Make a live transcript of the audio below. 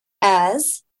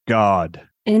as God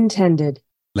intended.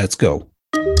 Let's go.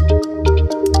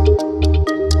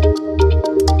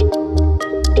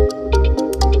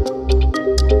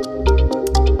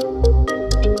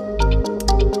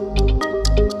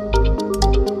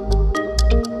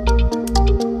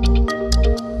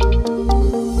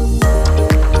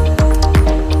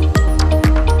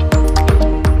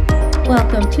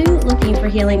 Welcome to Looking for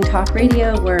Healing Talk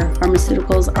Radio, where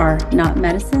pharmaceuticals are not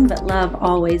medicine, but love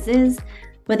always is,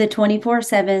 with a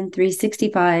 24/7,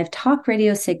 365 talk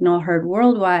radio signal heard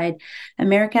worldwide.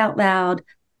 America Out Loud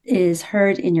is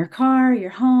heard in your car,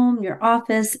 your home, your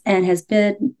office, and has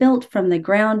been built from the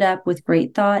ground up with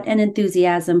great thought and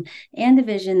enthusiasm and a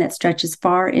vision that stretches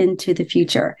far into the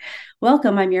future.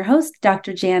 Welcome. I'm your host,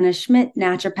 Dr. Jana Schmidt,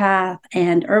 naturopath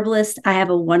and herbalist. I have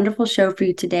a wonderful show for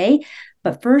you today.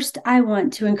 But first, I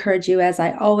want to encourage you, as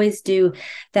I always do,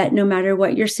 that no matter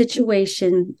what your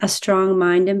situation, a strong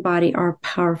mind and body are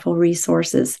powerful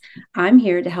resources. I'm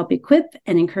here to help equip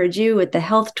and encourage you with the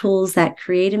health tools that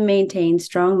create and maintain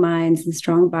strong minds and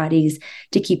strong bodies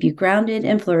to keep you grounded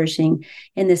and flourishing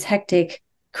in this hectic,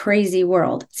 crazy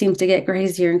world. It seems to get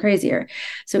crazier and crazier.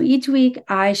 So each week,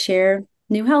 I share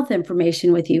new health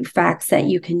information with you, facts that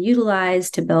you can utilize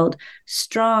to build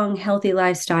strong, healthy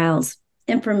lifestyles,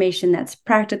 information that's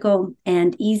practical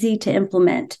and easy to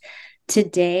implement.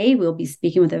 Today, we'll be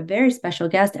speaking with a very special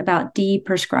guest about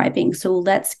deprescribing. So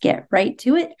let's get right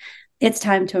to it. It's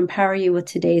time to empower you with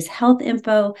today's health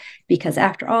info, because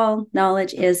after all,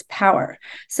 knowledge is power.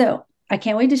 So I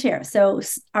can't wait to share. So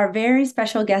our very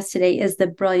special guest today is the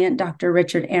brilliant Dr.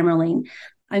 Richard Amerling.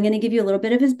 I'm going to give you a little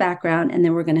bit of his background, and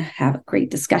then we're going to have a great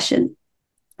discussion.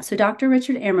 So Dr.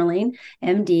 Richard Amerling,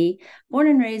 MD, born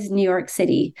and raised in New York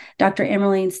City. Dr.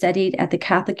 Amerling studied at the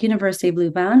Catholic University of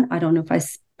Leuven. I don't know if I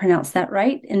pronounced that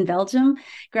right, in Belgium,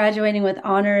 graduating with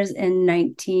honors in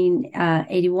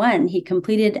 1981. He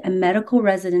completed a medical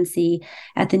residency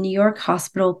at the New York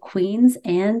Hospital Queens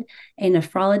and a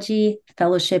nephrology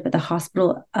fellowship at the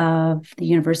Hospital of the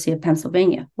University of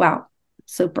Pennsylvania. Wow.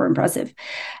 Super impressive.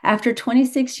 After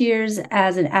 26 years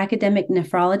as an academic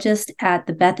nephrologist at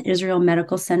the Beth Israel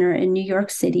Medical Center in New York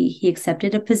City, he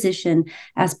accepted a position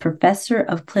as professor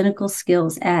of clinical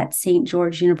skills at St.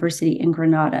 George University in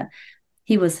Granada.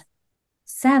 He was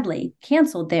sadly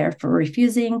canceled there for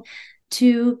refusing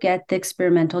to get the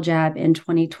experimental jab in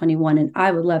 2021. And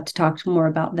I would love to talk more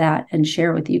about that and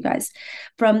share with you guys.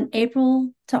 From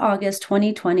April to August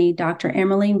 2020, Dr.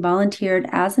 Amerling volunteered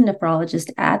as a nephrologist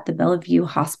at the Bellevue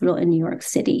Hospital in New York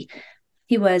City.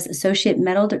 He was associate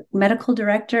medical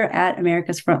director at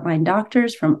America's Frontline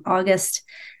Doctors from August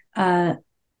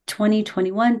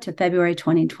 2021 to February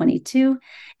 2022.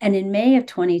 And in May of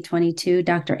 2022,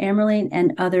 Dr. Amerling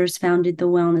and others founded the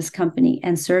Wellness Company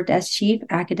and served as chief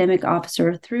academic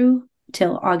officer through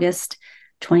till August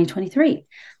 2023.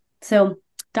 So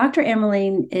Dr.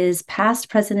 Amerling is past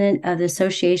president of the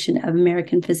Association of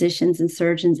American Physicians and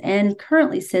Surgeons and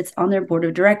currently sits on their board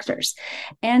of directors.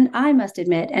 And I must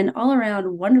admit, an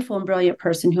all-around wonderful and brilliant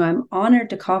person who I'm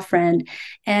honored to call friend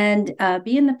and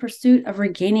be in the pursuit of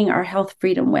regaining our health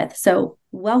freedom with. So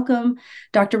welcome,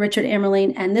 Dr. Richard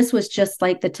Amerling. And this was just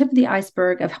like the tip of the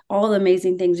iceberg of all the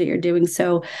amazing things that you're doing.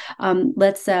 So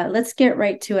let's get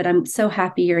right to it. I'm so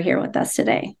happy you're here with us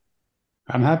today.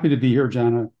 I'm happy to be here,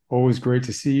 Jana. Always great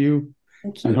to see you.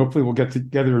 Thank you. And hopefully we'll get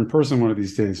together in person one of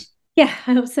these days. Yeah,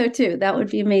 I hope so too. That would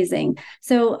be amazing.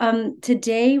 So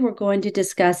today we're going to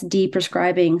discuss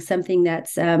deprescribing, something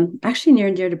that's actually near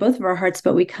and dear to both of our hearts,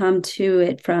 but we come to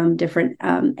it from different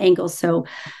angles. So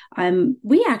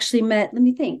we actually met, let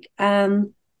me think,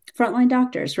 Frontline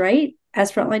Doctors, right?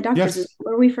 As Frontline Doctors, Yes. is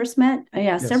where we first met. Oh,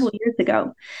 yeah, Yes. Several years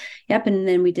ago. Yep. And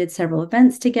then we did several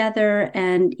events together.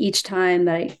 And each time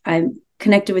that I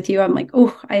connected with you, I'm like,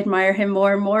 oh, I admire him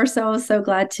more and more. So I was so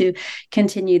glad to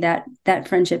continue that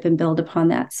friendship and build upon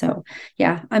that. So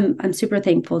yeah, I'm super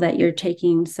thankful that you're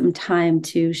taking some time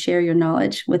to share your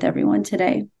knowledge with everyone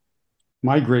today.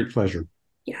 My great pleasure.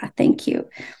 Yeah, thank you.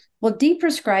 Well,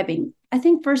 deprescribing, I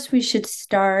think first we should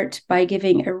start by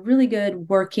giving a really good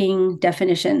working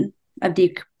definition of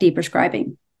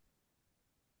deprescribing.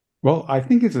 Well, I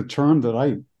think it's a term that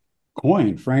I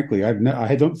coined, frankly.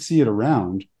 I don't see it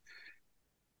around,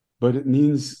 but it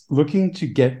means looking to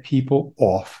get people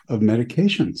off of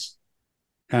medications.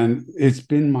 And it's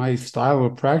been my style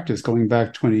of practice going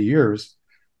back 20 years,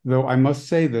 though I must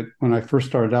say that when I first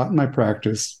started out in my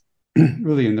practice,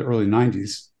 really in the early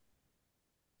 90s,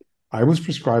 I was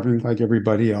prescribing like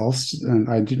everybody else, and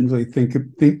I didn't really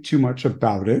think too much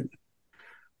about it.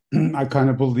 I kind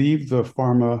of believed the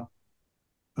pharma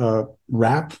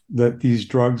rap that these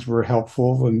drugs were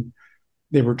helpful and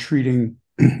they were treating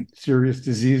serious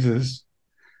diseases,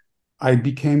 I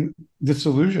became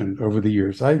disillusioned over the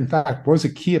years. I, in fact, was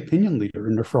a key opinion leader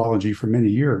in nephrology for many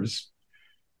years.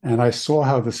 And I saw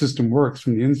how the system works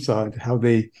from the inside, how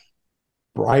they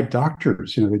bribe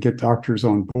doctors. They get doctors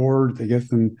on board, they get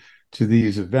them to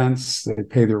these events, they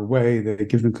pay their way, they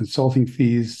give them consulting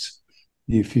fees.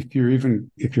 If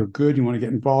you're good, you want to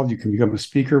get involved, you can become a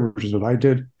speaker, which is what I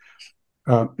did.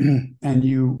 And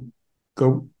you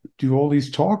go do all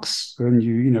these talks, and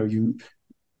you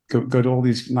go to all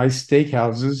these nice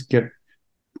steakhouses, get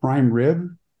prime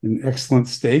rib and excellent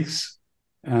steaks,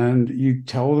 and you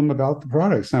tell them about the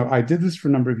products. Now, I did this for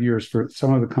a number of years for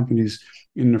some of the companies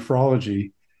in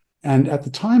nephrology. And at the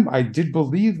time, I did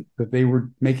believe that they were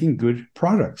making good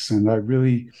products. And I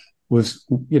really was,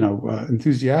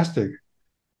 enthusiastic.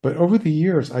 But over the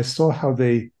years, I saw how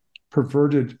they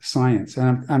perverted science.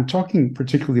 And I'm talking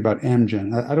particularly about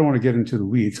Amgen. I don't want to get into the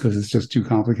weeds because it's just too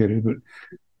complicated, but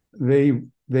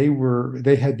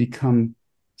they had become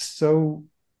so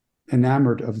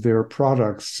enamored of their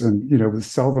products and would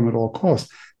sell them at all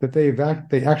costs that they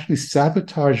actually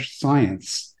sabotaged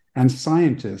science and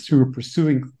scientists who were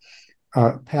pursuing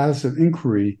paths of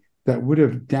inquiry that would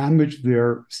have damaged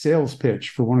their sales pitch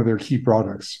for one of their key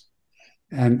products.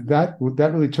 And that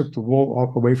really took the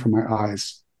wool away from my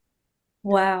eyes.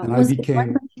 Wow. And was it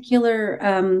one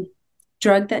particular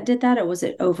drug that did that, or was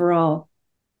it overall?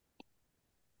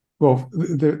 Well,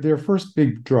 their first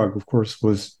big drug, of course,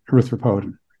 was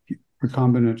erythropoietin,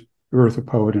 recombinant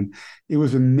erythropoietin. It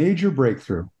was a major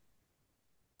breakthrough,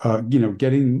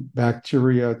 getting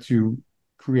bacteria to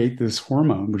create this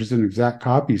hormone, which is an exact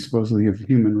copy, supposedly, of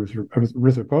human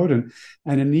erythropoietin.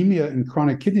 And anemia and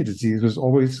chronic kidney disease was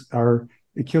always our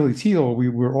Achilles heel. We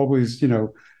were always,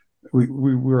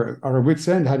 we were at our wits'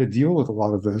 end how to deal with a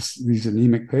lot of these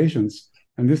anemic patients.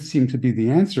 And this seemed to be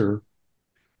the answer.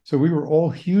 So we were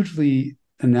all hugely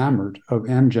enamored of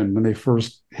Amgen when they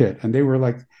first hit. And they were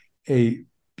like a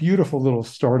beautiful little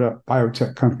startup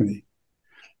biotech company.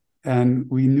 And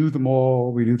we knew them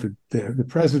all. We knew the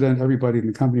president, everybody in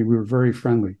the company. We were very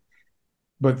friendly.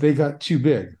 But they got too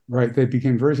big, right? They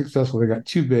became very successful. They got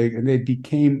too big, and they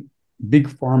became big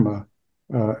pharma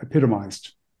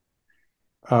epitomized.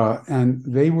 And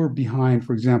they were behind,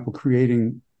 for example,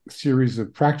 creating a series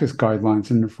of practice guidelines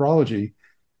in nephrology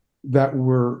that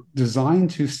were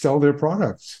designed to sell their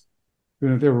products.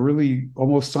 They were really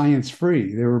almost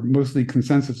science-free. They were mostly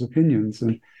consensus opinions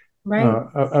and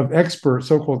of experts,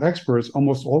 so-called experts,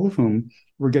 almost all of whom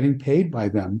were getting paid by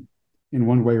them in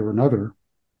one way or another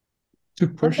to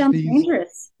push these.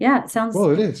 Dangerous. Yeah, it sounds.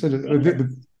 Well, it is.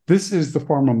 This is the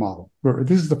pharma model.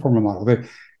 This is the pharma model.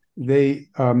 They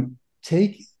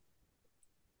take.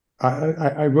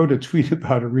 I wrote a tweet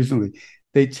about it recently.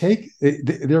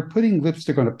 They're putting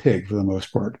lipstick on a pig for the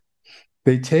most part.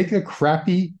 They take a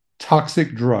crappy,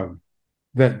 toxic drug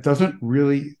that doesn't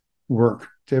really work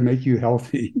to make you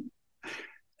healthy,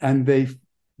 and they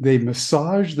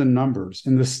massage the numbers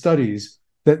in the studies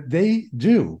that they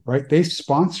do, right? They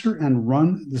sponsor and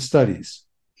run the studies.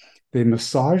 They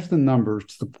massage the numbers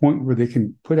to the point where they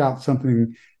can put out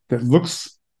something that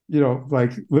looks,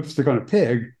 like lipstick on a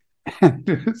pig,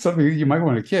 and something you might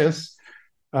want to kiss,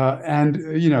 and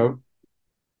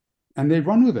they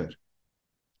run with it,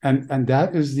 and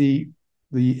that is the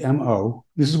MO.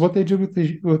 This is what they did with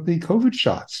the COVID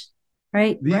shots.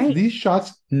 Right. These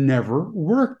shots never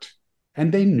worked,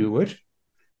 and they knew it.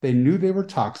 They knew they were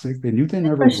toxic. They knew they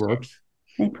never worked,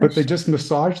 but they just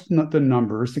massaged the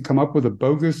numbers to come up with a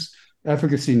bogus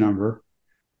efficacy number,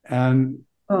 and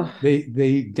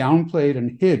they downplayed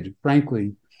and hid,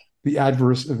 frankly, the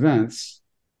adverse events.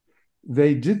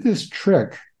 They did this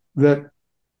trick that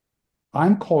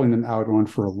I'm calling them out on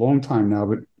for a long time now,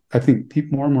 but I think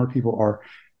more and more people are,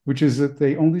 which is that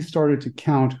they only started to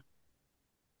count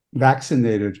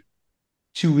vaccinated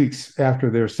 2 weeks after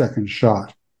their second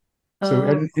shot.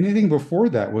 So anything before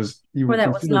that was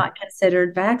not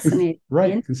considered vaccinated,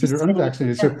 right? Considered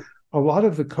unvaccinated. Yeah. So a lot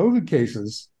of the COVID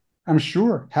cases, I'm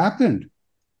sure, happened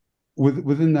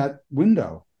within that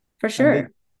window. For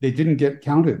sure, they didn't get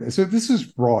counted. So this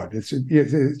is fraud. It's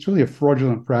really a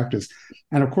fraudulent practice.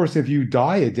 And of course, if you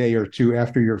die a day or two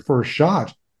after your first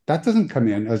shot, that doesn't come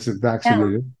in as a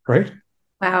vaccinated, right?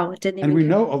 Wow, it didn't. And we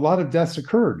know a lot of deaths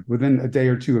occurred within a day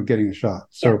or two of getting a shot.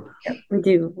 So we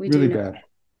do. We really do bad.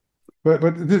 But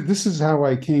this is how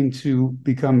I came to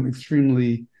become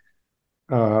extremely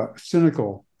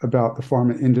cynical about the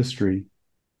pharma industry,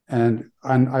 and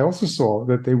I also saw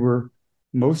that they were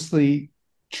mostly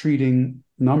treating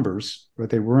numbers, but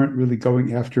they weren't really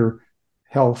going after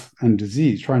health and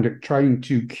disease, trying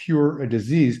to cure a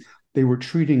disease. They were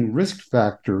treating risk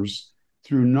factors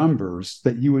through numbers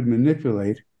that you would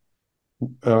manipulate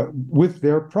with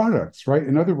their products, right?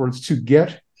 In other words, to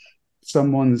get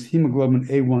someone's hemoglobin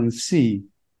A1C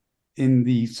in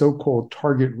the so-called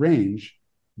target range,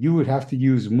 you would have to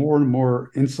use more and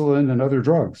more insulin and other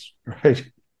drugs, right?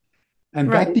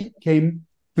 And that became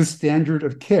the standard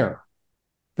of care,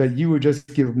 that you would just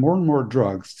give more and more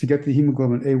drugs to get the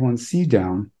hemoglobin A1C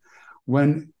down,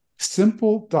 when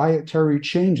simple dietary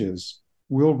changes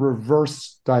will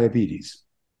reverse diabetes.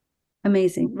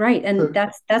 Amazing. Right. And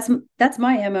that's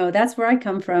my MO. That's where I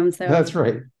come from. So that's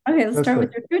right. Okay, let's start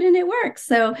with your food and it works.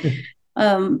 So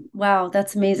wow,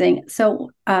 that's amazing. So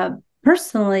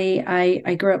personally,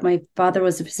 I grew up, my father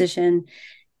was a physician,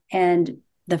 and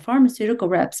the pharmaceutical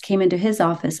reps came into his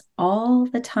office all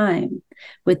the time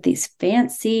with these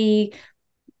fancy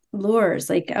lures,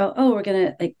 like, oh, we're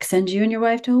gonna like send you and your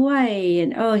wife to Hawaii,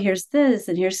 and oh, here's this,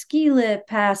 and here's ski lift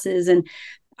passes. And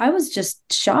I was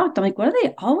just shocked. I'm like, what are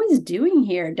they always doing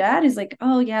here? Dad is like,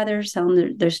 oh yeah, they're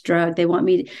selling this drug. They want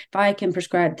me to, if I can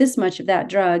prescribe this much of that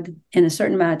drug in a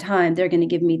certain amount of time, they're going to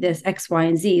give me this X, Y,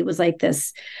 and Z. It was like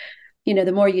this,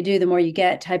 the more you do, the more you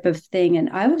get type of thing.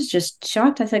 And I was just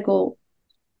shocked. I was like, well,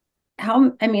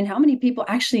 how many people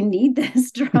actually need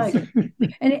this drug?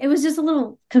 And it was just a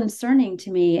little concerning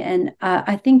to me. And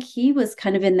I think he was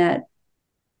kind of in that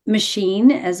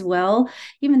machine as well,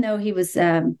 even though he was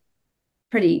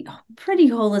pretty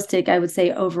holistic, I would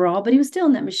say, overall, but he was still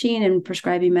in that machine and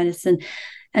prescribing medicine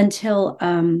until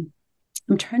I'm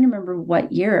trying to remember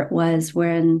what year it was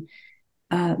when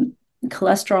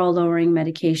cholesterol lowering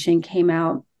medication came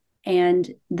out, and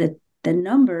the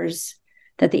numbers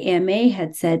that the AMA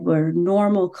had said were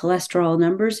normal cholesterol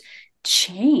numbers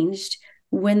changed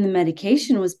when the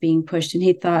medication was being pushed. And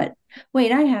he thought,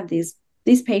 wait, I have these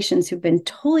patients who've been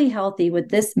totally healthy with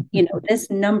this,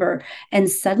 this number, and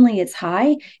suddenly it's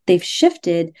high. They've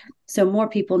shifted. So more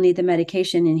people need the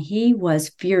medication. And he was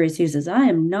furious. He says, I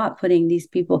am not putting these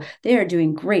people, they are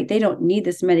doing great. They don't need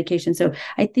this medication. So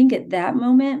I think at that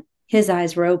moment, his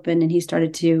eyes were open and he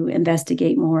started to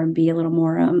investigate more and be a little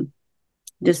more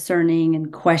discerning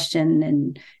and question,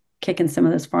 and kicking some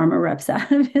of those pharma reps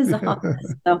out of his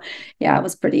office. So yeah, it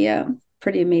was pretty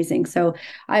amazing. So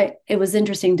it was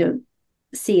interesting to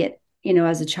see it,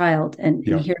 as a child and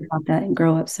hear about that and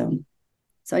grow up. So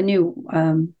I knew,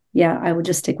 I would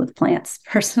just stick with plants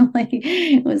personally.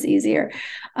 It was easier.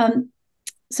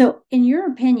 So in your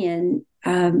opinion,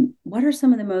 what are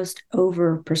some of the most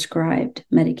overprescribed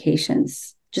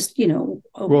medications? Just,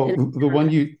 well,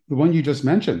 the one you just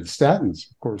mentioned, statins,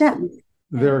 of course,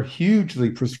 they're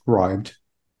hugely prescribed,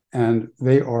 and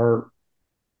they are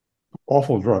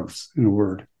awful drugs, in a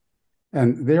word.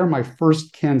 And they're my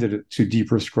first candidate to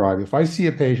deprescribe. If I see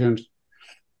a patient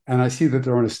and I see that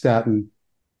they're on a statin,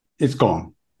 it's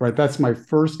gone, right? That's my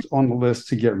first on the list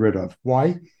to get rid of.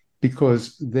 Why?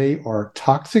 Because they are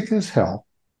toxic as hell.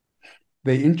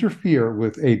 They interfere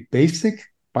with a basic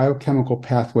biochemical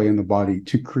pathway in the body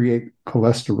to create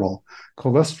cholesterol.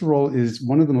 Cholesterol is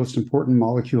one of the most important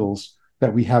molecules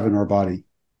that we have in our body.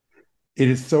 It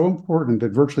is so important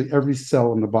that virtually every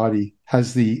cell in the body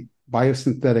has the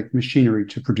biosynthetic machinery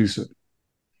to produce it.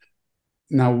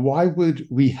 Now, why would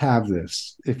we have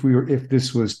this if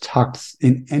this was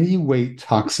in any way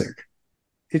toxic?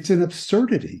 It's an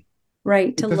absurdity.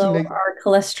 Right, to lower our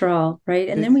cholesterol, right?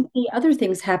 And then we see other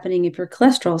things happening if your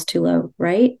cholesterol is too low,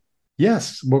 right?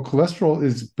 Yes. Well, cholesterol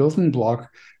is a building block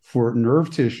for nerve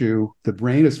tissue. The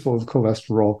brain is full of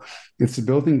cholesterol. It's a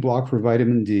building block for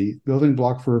vitamin D, building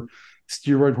block for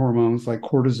steroid hormones like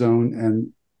cortisone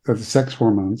and the sex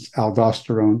hormones,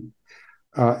 aldosterone.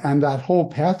 And that whole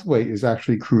pathway is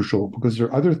actually crucial because there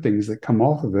are other things that come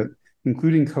off of it,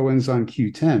 including coenzyme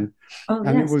Q10. Oh,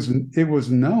 and yes. It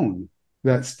was known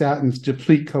that statins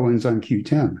deplete coenzyme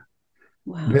Q10.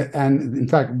 Wow. And in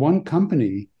fact, one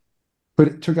company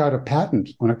took out a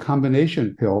patent on a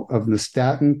combination pill of the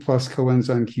statin plus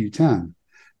coenzyme Q10,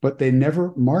 but they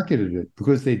never marketed it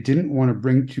because they didn't want to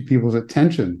bring to people's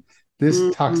attention this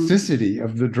toxicity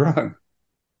of the drug.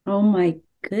 Oh my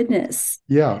goodness.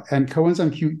 Yeah, and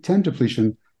coenzyme Q10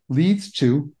 depletion leads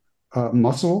to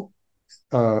muscle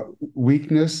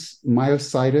weakness,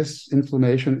 myositis,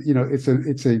 inflammation.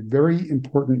 It's a very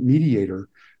important mediator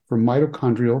for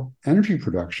mitochondrial energy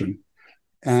production.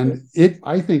 And it,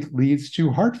 I think, leads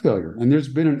to heart failure. And there's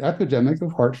been an epidemic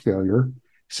of heart failure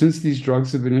since these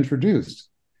drugs have been introduced.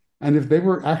 And if they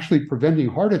were actually preventing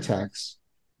heart attacks,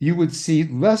 you would see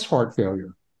less heart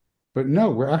failure. But no,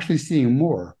 we're actually seeing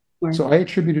more. So I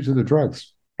attribute it to the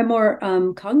drugs. And more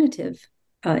cognitive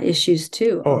issues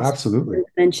too. Oh, absolutely.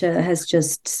 Dementia has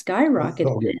just skyrocketed.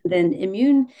 Oh, yeah. And then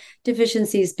immune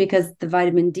deficiencies because the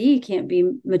vitamin D can't be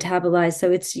metabolized.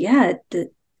 So it's,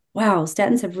 wow,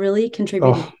 statins have really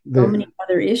contributed Oh, to so many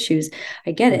other issues.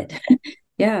 I get it.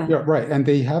 Yeah. Yeah, right. And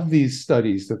they have these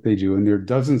studies that they do, and there are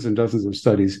dozens and dozens of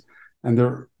studies, and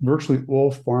they're virtually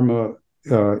all pharma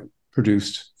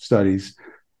produced studies.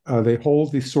 They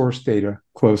hold the source data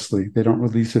closely. They don't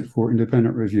release it for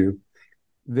independent review.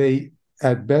 They,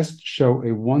 at best, show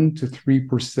a 1 to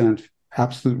 3%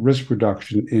 absolute risk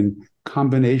reduction in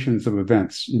combinations of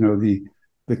events. The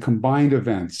combined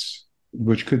events,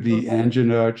 which could be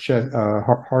angina,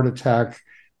 heart attack,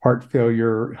 heart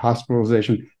failure,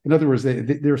 hospitalization. In other words,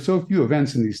 there are so few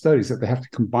events in these studies that they have to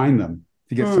combine them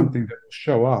to get something that will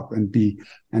show up and be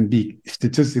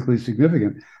statistically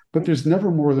significant. But there's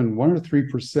never more than 1 or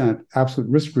 3% absolute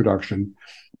risk reduction.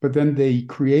 But then they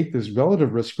create this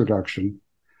relative risk reduction,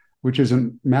 which is a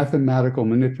mathematical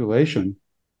manipulation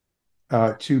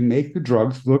to make the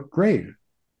drugs look great.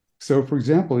 So, for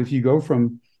example, if you go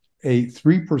from a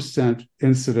 3%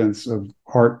 incidence of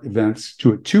heart events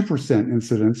to a 2%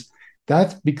 incidence,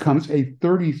 that becomes a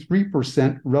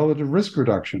 33% relative risk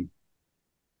reduction.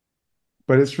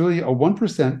 But it's really a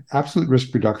 1% absolute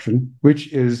risk reduction,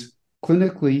 which is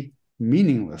clinically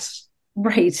meaningless.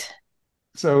 Right.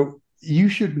 So you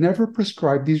should never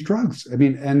prescribe these drugs. I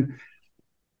mean, and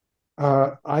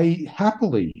I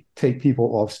happily take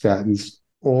people off statins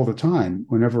all the time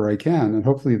whenever I can, and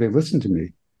hopefully they listen to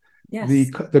me. Yes.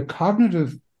 The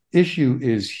cognitive issue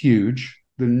is huge.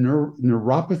 The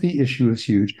neuropathy issue is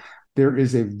huge. There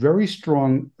is a very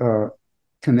strong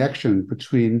connection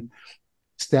between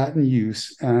statin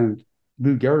use and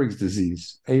Lou Gehrig's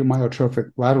disease,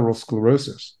 amyotrophic lateral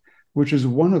sclerosis, which is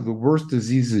one of the worst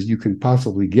diseases you can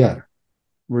possibly get,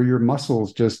 where your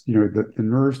muscles just, the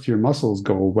nerves to your muscles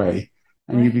go away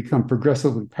and you become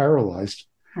progressively paralyzed.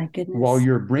 My goodness. While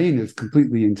your brain is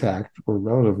completely intact or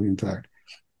relatively intact.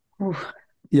 Oof.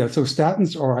 Yeah, so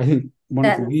statins are, I think, one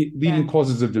of the leading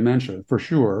causes of dementia, for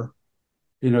sure.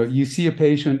 You see a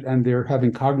patient and they're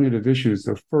having cognitive issues.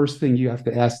 The first thing you have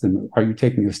to ask them, are you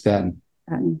taking a statin?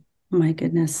 My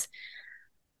goodness.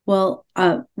 Well,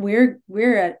 we're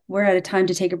at a time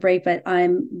to take a break, but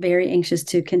I'm very anxious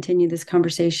to continue this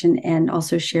conversation and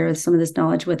also share some of this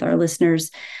knowledge with our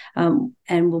listeners. And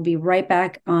we'll be right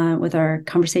back on with our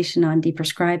conversation on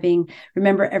deprescribing.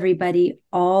 Remember, everybody,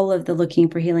 all of the Looking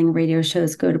for Healing radio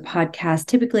shows go to podcast,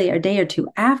 typically a day or two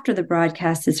after the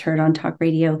broadcast is heard on talk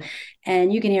radio,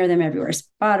 and you can hear them everywhere: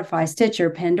 Spotify, Stitcher,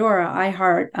 Pandora,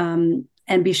 iHeart.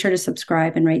 And be sure to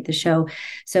subscribe and rate the show.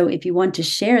 So if you want to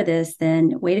share this,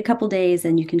 then wait a couple days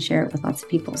and you can share it with lots of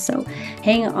people. So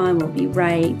hang on, we'll be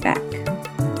right back.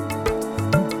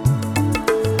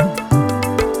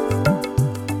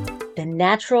 The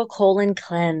Natural Colon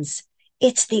Cleanse.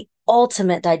 It's the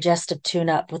ultimate digestive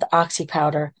tune-up with Oxy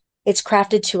powder. It's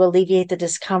crafted to alleviate the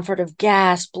discomfort of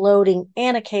gas, bloating,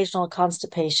 and occasional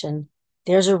constipation.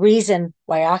 There's a reason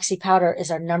why Oxy powder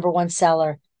is our #1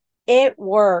 seller. It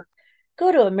works.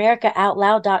 Go to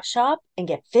AmericaOutloud.shop and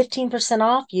get 15%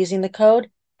 off using the code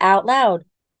OUTLOUD.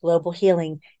 Global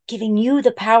Healing, giving you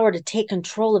the power to take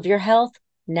control of your health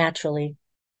naturally.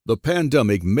 The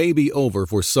pandemic may be over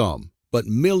for some, but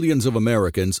millions of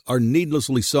Americans are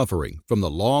needlessly suffering from the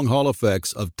long-haul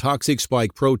effects of toxic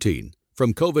spike protein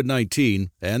from COVID-19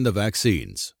 and the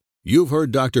vaccines. You've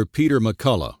heard Dr. Peter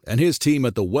McCullough and his team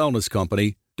at the Wellness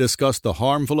Company discuss the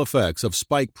harmful effects of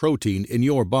spike protein in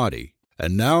your body.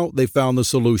 And now they found the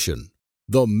solution,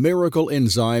 the miracle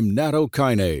enzyme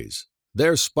nattokinase.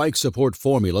 Their spike support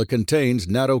formula contains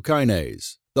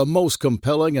nattokinase, the most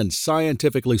compelling and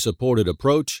scientifically supported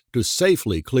approach to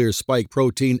safely clear spike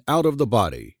protein out of the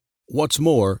body. What's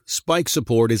more, spike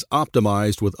support is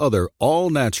optimized with other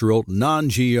all-natural,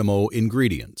 non-GMO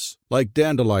ingredients, like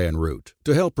dandelion root,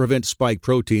 to help prevent spike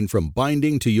protein from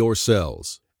binding to your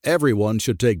cells. Everyone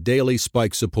should take daily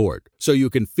spike support so you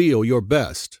can feel your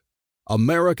best.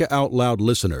 America Out Loud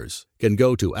listeners can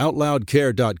go to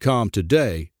OutLoudCare.com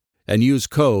today and use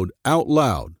code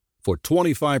OUTLOUD for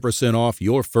 25% off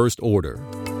your first order.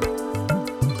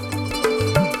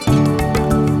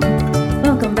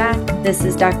 Welcome back. This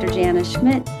is Dr. Jana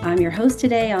Schmidt. I'm your host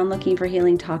today on Looking for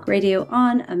Healing Talk Radio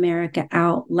on America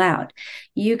Out Loud.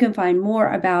 You can find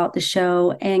more about the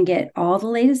show and get all the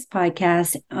latest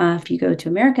podcasts. If you go to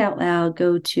America Out Loud,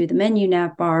 go to the menu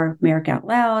nav bar, America Out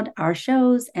Loud, our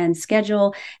shows and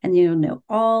schedule, and you'll know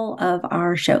all of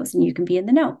our shows and you can be in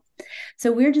the know.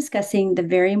 So we're discussing the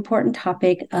very important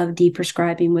topic of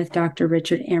deprescribing with Dr.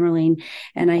 Richard Amerling.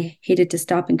 And I hated to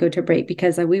stop and go to a break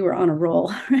because we were on a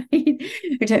roll, right?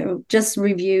 We just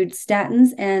reviewed statins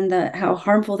and how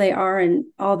harmful they are and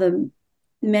all the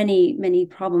many, many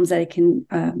problems that it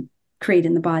can create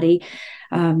in the body.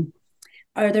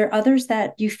 Are there others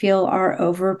that you feel are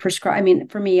overprescribed? I mean,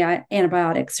 for me,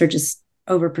 antibiotics are just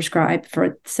overprescribed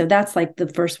so that's like the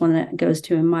first one that goes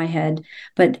to in my head.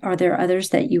 But are there others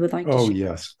that you would like to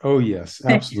share? Oh yes,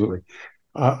 absolutely.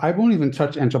 I won't even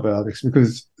touch antibiotics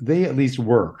because they at least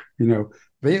work.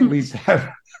 They at least have,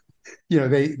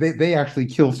 they actually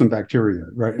kill some bacteria,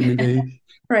 right? I mean,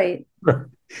 right.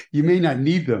 You may not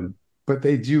need them, but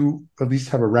they do at least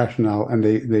have a rationale, and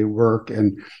they work.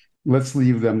 And let's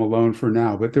leave them alone for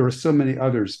now. But there are so many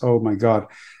others. Oh my God.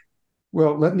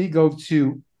 Well, let me go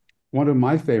to one of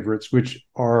my favorites, which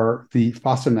are the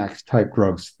Fosamax type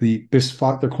drugs. They're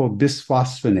called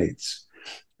bisphosphonates.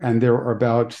 And there are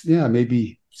about,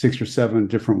 maybe 6 or 7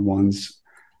 different ones.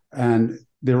 And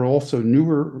there are also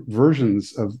newer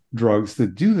versions of drugs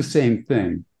that do the same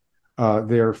thing.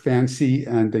 They're fancy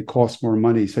and they cost more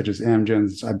money, such as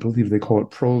Amgen's, I believe they call it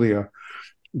Prolia,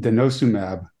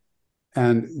 denosumab.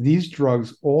 And these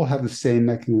drugs all have the same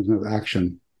mechanism of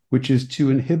action, which is to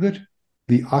inhibit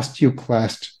the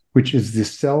osteoclast, which is the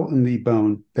cell in the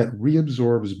bone that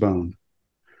reabsorbs bone.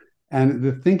 And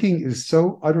the thinking is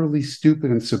so utterly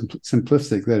stupid and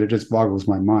simplistic that it just boggles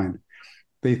my mind.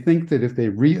 They think that if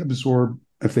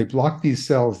they block these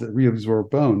cells that reabsorb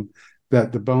bone,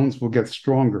 that the bones will get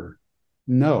stronger.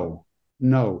 No,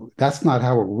 that's not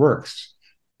how it works.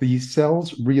 These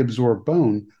cells reabsorb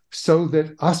bone so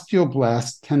that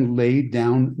osteoblasts can lay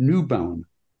down new bone.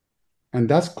 And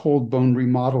that's called bone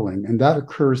remodeling, and that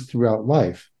occurs throughout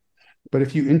life. But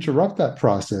if you interrupt that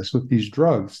process with these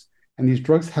drugs, and these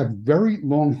drugs have very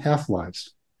long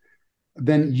half-lives,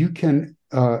 then you can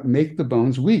make the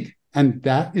bones weak. And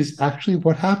that is actually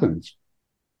what happens.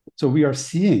 So we are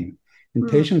seeing in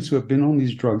patients who have been on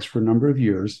these drugs for a number of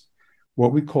years,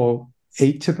 what we call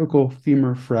atypical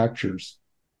femur fractures.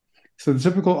 So the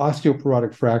typical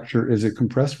osteoporotic fracture is a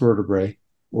compressed vertebrae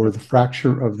or the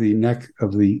fracture of the neck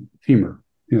of the femur,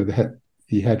 the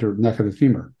head or neck of the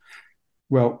femur.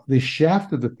 Well, the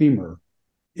shaft of the femur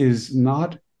is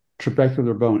not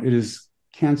trabecular bone. It is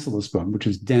cancellous bone, which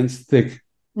is dense, thick,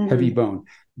 heavy bone.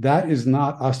 That is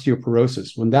not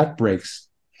osteoporosis. When that breaks,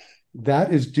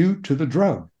 that is due to the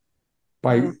drug.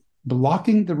 By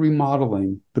blocking the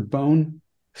remodeling, the bone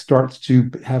starts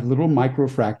to have little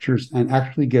microfractures and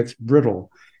actually gets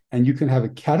brittle. And you can have a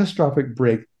catastrophic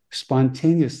break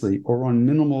spontaneously or on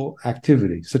minimal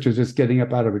activity, such as just getting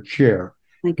up out of a chair.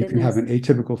 You can have an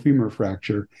atypical femur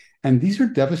fracture. And these are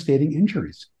devastating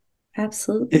injuries.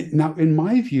 Absolutely. Now, in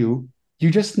my view, you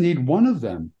just need one of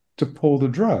them to pull the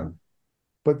drug,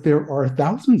 but there are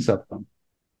thousands of them.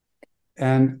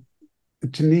 And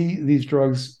to me, these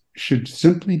drugs should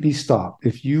simply be stopped.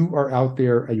 If you are out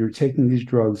there and you're taking these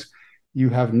drugs, you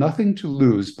have nothing to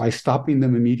lose by stopping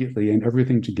them immediately and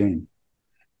everything to gain.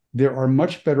 There are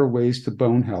much better ways to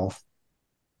bone health,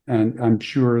 and I'm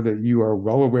sure that you are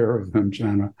well aware of them,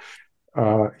 Jana.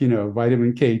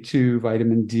 Vitamin K2,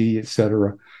 vitamin D,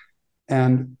 etc.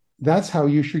 And that's how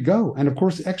you should go. And of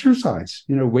course, exercise.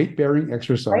 Weight-bearing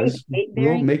exercise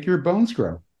will make your bones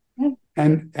grow.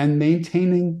 And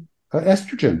maintaining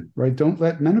estrogen, right? Don't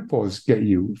let menopause get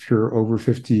you if you're over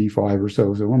 55 or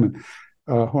so as a woman.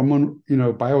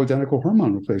 Bioidentical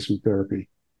hormone replacement therapy,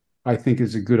 I think,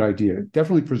 is a good idea. It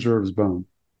definitely preserves bone.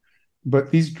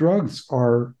 But these drugs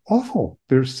are awful.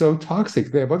 They're so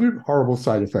toxic. They have other horrible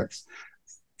side effects.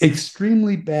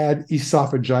 Extremely bad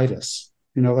esophagitis.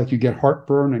 Like you get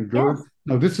heartburn and GERD. Yes.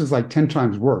 No, this is like 10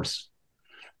 times worse.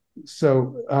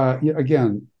 So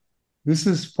again, this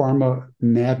is pharma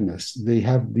madness. They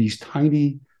have these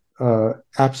tiny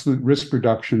absolute risk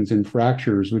reductions in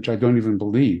fractures, which I don't even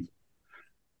believe.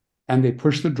 And they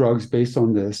push the drugs based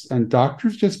on this, and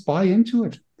doctors just buy into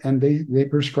it, and they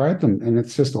prescribe them, and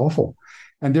it's just awful.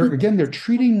 And they're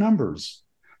treating numbers,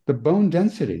 the bone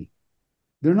density.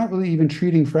 They're not really even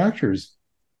treating fractures.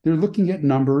 They're looking at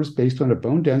numbers based on a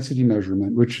bone density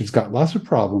measurement, which has got lots of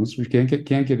problems. We can't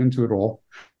get into it all.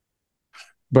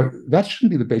 But that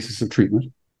shouldn't be the basis of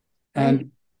treatment.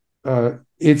 And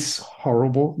it's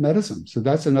horrible medicine. So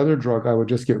that's another drug I would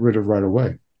just get rid of right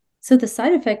away. So the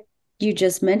side effect you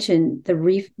just mentioned, the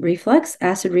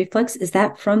acid reflux, is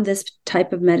that from this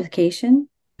type of medication?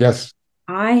 Yes.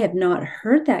 I have not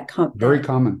heard that. Very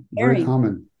common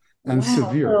and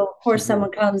severe. So of course,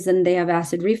 someone comes and they have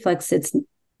acid reflux. It's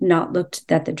not looked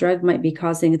that the drug might be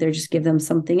causing it. They're just give them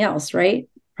something else, right?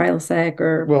 Prilosec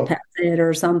or Well, Pepcid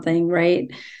or something,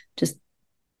 right? Just,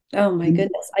 oh my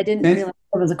goodness. I didn't realize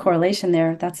there was a correlation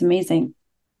there. That's amazing.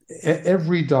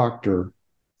 every doctor,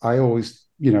 I always,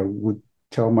 would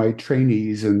tell my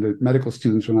trainees and the medical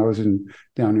students when I was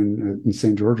down in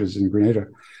St. George's in Grenada,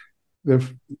 that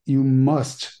you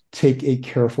must take a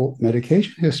careful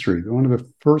medication history. One of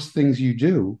the first things you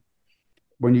do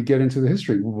when you get into the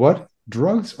history, what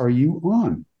drugs are you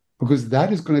on? Because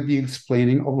that is going to be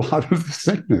explaining a lot of the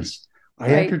sickness,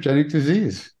 iatrogenic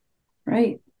disease.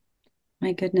 Right.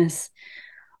 My goodness.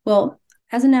 Well,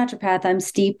 as a naturopath, I'm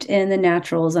steeped in the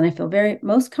naturals and I feel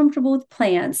most comfortable with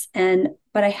plants.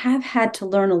 But I have had to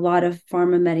learn a lot of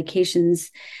pharma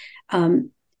medications.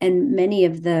 And many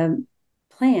of the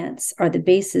plants are the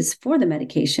basis for the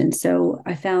medication. So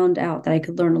I found out that I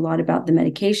could learn a lot about the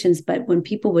medications. But when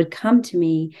people would come to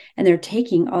me and they're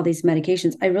taking all these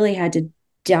medications, I really had to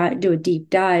do a deep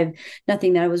dive.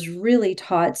 Nothing that I was really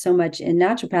taught so much in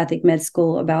naturopathic med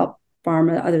school about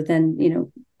pharma, other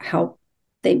than, how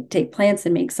they take plants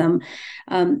and make some.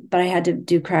 But I had to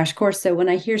do crash course. So when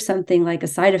I hear something like a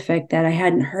side effect that I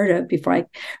hadn't heard of before, I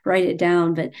write it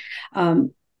down. But,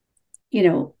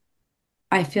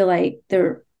 I feel like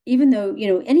even though,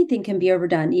 anything can be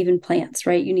overdone, even plants,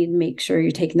 right? You need to make sure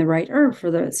you're taking the right herb for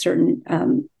the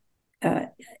certain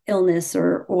illness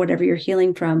or whatever you're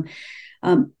healing from.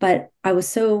 But I was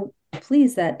so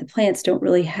pleased that the plants don't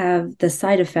really have the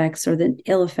side effects or the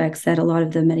ill effects that a lot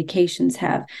of the medications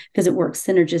have, because it works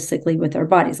synergistically with our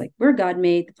bodies. Like, we're God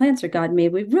made, the plants are God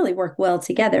made. We really work well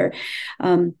together.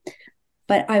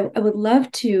 But I would love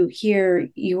to hear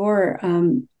your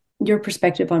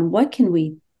perspective on what can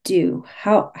we do?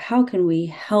 How can we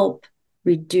help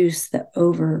reduce the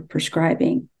over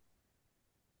prescribing?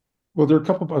 Well, there are a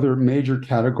couple of other major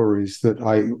categories that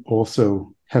I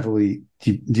also heavily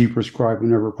deprescribe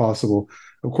whenever possible.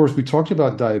 Of course, we talked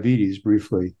about diabetes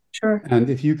briefly. Sure. And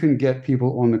if you can get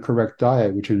people on the correct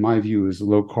diet, which in my view is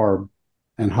low carb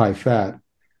and high fat,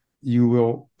 you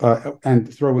will,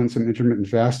 and throw in some intermittent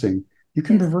fasting, you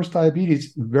can reverse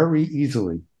diabetes very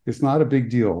easily. It's not a big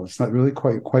deal. It's not really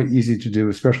quite easy to do,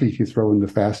 especially if you throw in the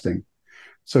fasting.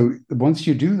 So once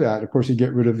you do that, of course, you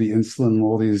get rid of the insulin and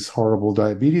all these horrible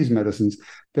diabetes medicines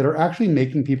that are actually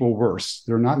making people worse.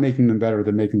 They're not making them better,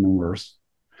 they're making them worse.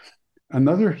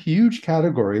 Another huge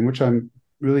category, in which I'm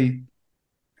really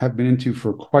have been into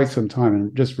for quite some time,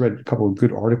 and just read a couple of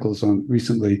good articles on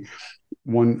recently.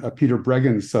 One, Peter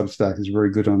Bregan's Substack is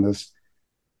very good on this.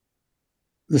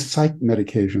 The psych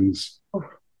medications,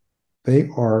 they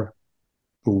are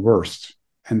the worst.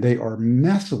 And they are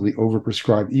massively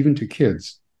overprescribed, even to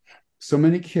kids. So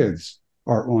many kids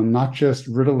are on not just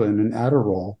Ritalin and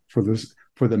Adderall for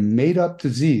the made-up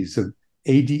disease of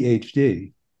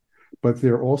ADHD, but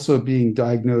they're also being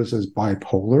diagnosed as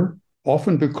bipolar,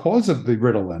 often because of the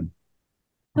Ritalin,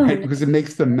 right? Because it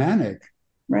makes them manic.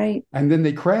 Right. And then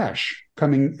they crash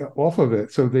coming off of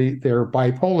it. So they're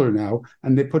bipolar now,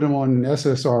 and they put them on an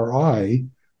SSRI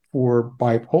for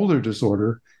bipolar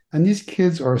disorder. And these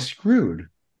kids are screwed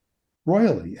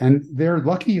royally, and they're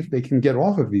lucky if they can get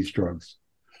off of these drugs.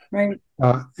 Right.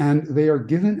 And they are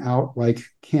given out like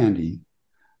candy.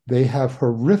 They have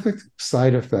horrific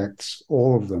side effects,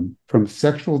 all of them, from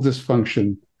sexual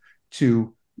dysfunction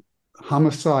to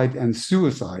homicide and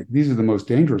suicide. These are the most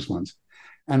dangerous ones.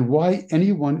 And why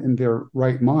anyone in their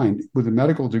right mind with a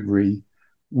medical degree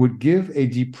would give a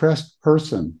depressed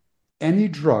person any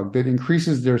drug that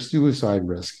increases their suicide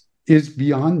risk is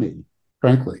beyond me,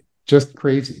 frankly, just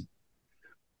crazy.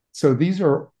 So these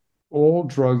are all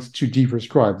drugs to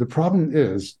deprescribe. The problem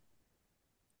is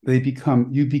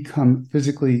you become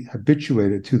physically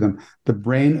habituated to them. The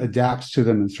brain adapts to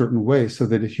them in certain ways, so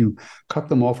that if you cut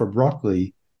them off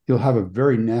abruptly, you'll have a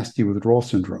very nasty withdrawal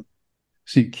syndrome.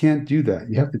 So you can't do that.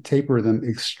 You have to taper them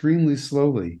extremely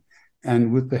slowly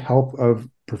and with the help of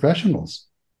professionals.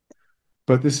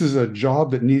 But this is a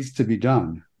job that needs to be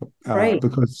done,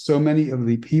 because so many of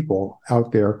the people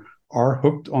out there are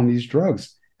hooked on these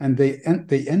drugs, and they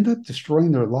end up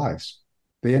destroying their lives.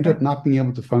 They end up not being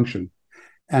able to function.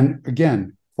 And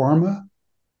again, pharma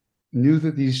knew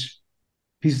that these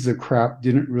pieces of crap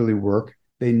didn't really work.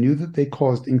 They knew that they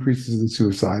caused increases in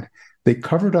suicide. They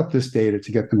covered up this data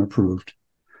to get them approved.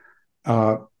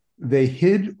 They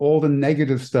hid all the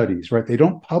negative studies, right? They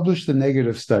don't publish the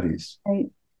negative studies. Right.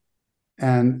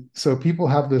 And so people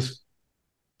have this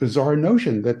bizarre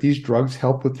notion that these drugs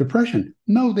help with depression.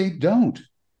 No, they don't.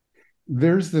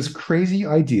 There's this crazy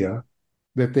idea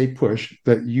that they push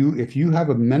that if you have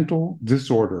a mental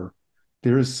disorder,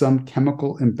 there is some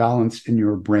chemical imbalance in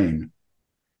your brain.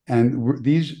 And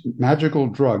these magical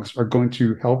drugs are going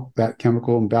to help that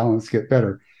chemical imbalance get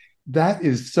better. that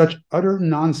is such utter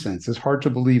nonsense. It's hard to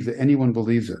believe that anyone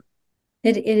believes it.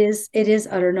 It is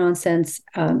utter nonsense.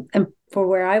 And for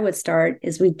where I would start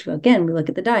is we look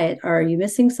at the diet. Are you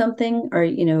missing something? Are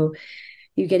you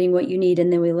getting what you need?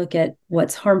 And then we look at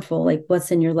what's harmful, like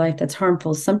what's in your life that's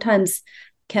harmful. Sometimes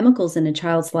chemicals in a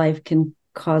child's life can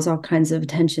cause all kinds of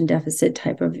attention deficit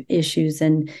type of issues,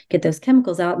 and get those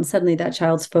chemicals out, and suddenly that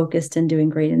child's focused and doing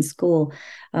great in school.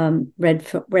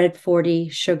 Red 40,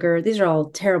 sugar, these are all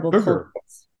terrible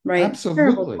culprits, right?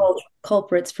 Absolutely. Terrible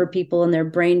culprits for people and their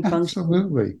brain function.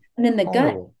 Absolutely. And then the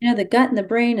Horrible. gut, the gut and the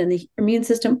brain and the immune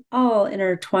system all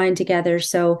intertwined together.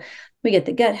 So we get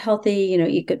the gut healthy,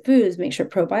 eat good foods, make sure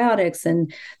probiotics.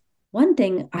 And one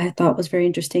thing I thought was very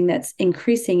interesting that's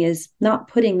increasing is not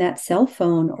putting that cell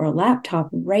phone or laptop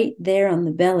right there on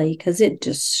the belly, because it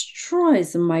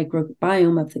destroys the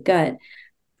microbiome of the gut,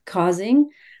 causing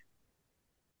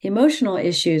emotional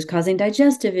issues, causing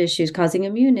digestive issues, causing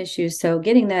immune issues. So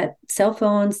getting that cell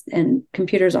phones and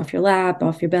computers off your lap,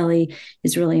 off your belly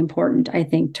is really important, I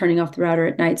think, turning off the router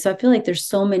at night. So I feel like there's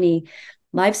so many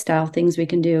lifestyle things we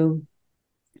can do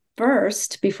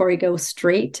first before we go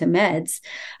straight to meds,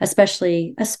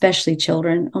 especially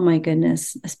children. Oh my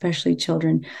goodness, especially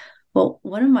children. Well,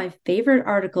 one of my favorite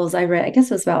articles I read, I guess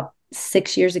it was about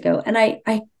 6 years ago, and I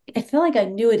feel like I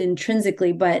knew it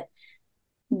intrinsically, but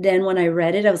then when I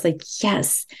read it, I was like,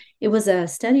 yes, it was a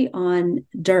study on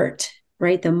dirt,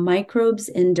 right? The microbes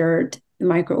in dirt, the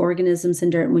microorganisms in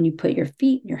dirt. And when you put your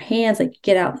feet and your hands, like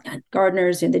get out,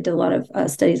 gardeners, they did a lot of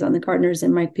studies on the gardeners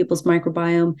and people's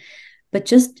microbiome, but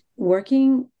just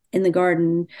working in the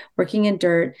garden, working in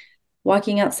dirt,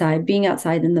 walking outside, being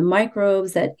outside, and the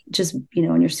microbes that just,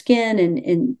 in your skin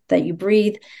and that you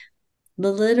breathe,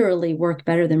 literally work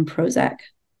better than Prozac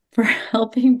for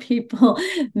helping people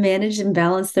manage and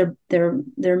balance their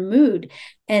mood.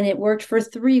 And it worked for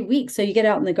 3 weeks. So you get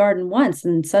out in the garden once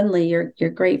and suddenly you're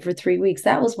great for 3 weeks.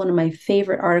 That was one of my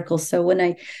favorite articles. So when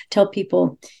I tell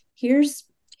people, here's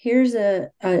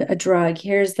a drug,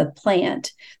 here's the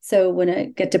plant. So when I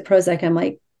get to Prozac, I'm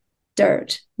like,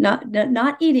 dirt,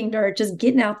 not eating dirt, just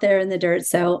getting out there in the dirt.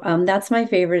 So that's my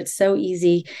favorite. It's so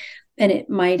easy. And it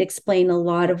might explain a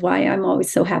lot of why I'm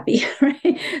always so happy,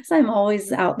 right? So I'm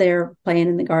always out there playing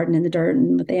in the garden, in the dirt,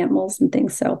 and with animals and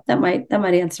things. So that might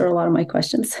answer a lot of my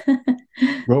questions.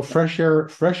 Well, fresh air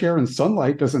and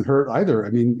sunlight doesn't hurt either. I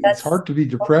mean, it's hard to be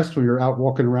depressed when you're out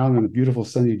walking around on a beautiful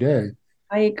sunny day.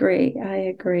 I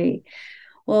agree.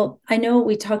 Well, I know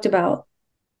we talked about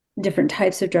different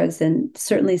types of drugs, and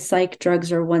certainly psych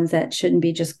drugs are ones that shouldn't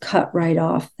be just cut right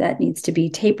off. That needs to be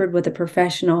tapered with a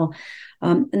professional.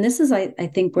 And this is, I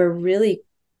think, where really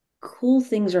cool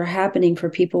things are happening for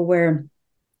people, where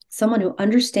someone who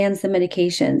understands the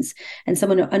medications and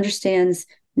someone who understands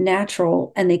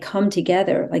natural, and they come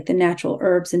together, like the natural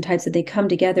herbs and types, that they come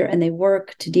together and they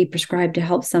work to deprescribe to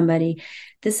help somebody.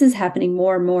 This is happening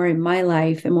more and more in my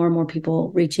life, and more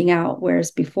people reaching out. Whereas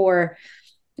before,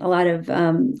 a lot of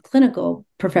clinical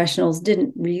professionals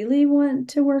didn't really want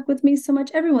to work with me so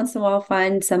much. Every once in a while, I'll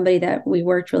find somebody that we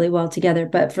worked really well together.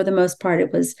 But for the most part,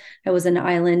 I was an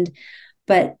island.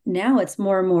 But now it's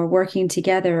more and more working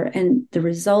together. And the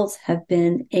results have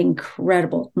been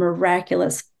incredible,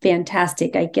 miraculous,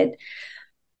 fantastic. I get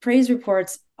praise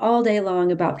reports all day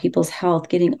long about people's health,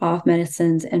 getting off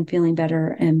medicines and feeling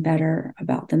better and better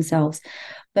about themselves.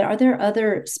 But are there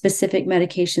other specific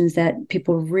medications that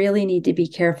people really need to be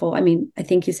careful? I mean, I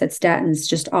think you said statins,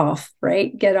 just off,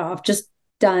 right? Get off, just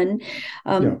done.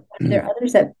 Are there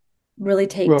others that really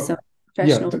take some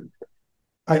professional? Yeah,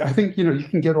 I think, you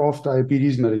can get off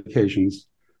diabetes medications,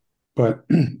 but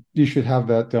you should have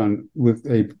that done with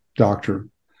a doctor.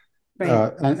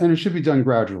 Right. And it should be done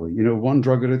gradually, one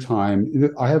drug at a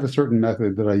time. I have a certain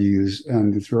method that I use,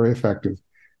 and it's very effective.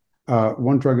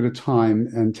 One drug at a time,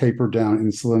 and taper down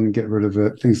insulin, get rid of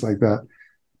it, things like that.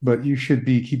 But you should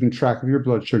be keeping track of your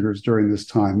blood sugars during this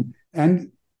time.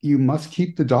 And you must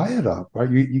keep the diet up, right?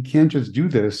 You can't just do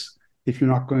this if you're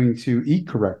not going to eat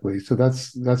correctly. So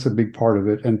that's a big part of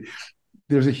it. And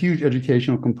there's a huge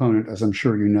educational component, as I'm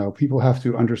sure you know. People have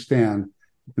to understand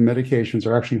the medications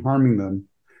are actually harming them.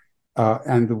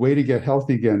 And the way to get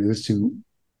healthy again is to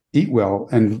eat well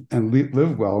and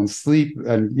live well and sleep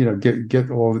and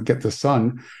get the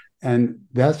sun, and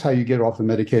that's how you get off the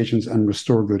medications and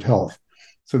restore good health.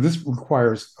 So this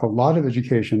requires a lot of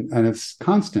education, and it's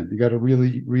constant. You got to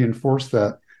really reinforce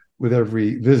that with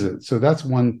every visit. So that's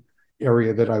one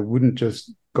area that I wouldn't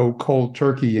just go cold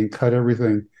turkey and cut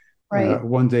everything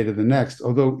one day to the next.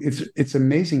 Although it's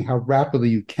amazing how rapidly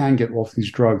you can get off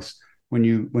these drugs when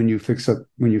you fix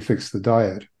the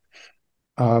diet.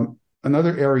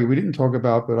 Another area we didn't talk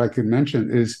about, but I could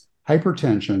mention, is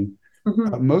hypertension.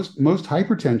 Most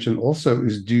hypertension also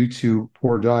is due to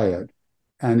poor diet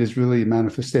and is really a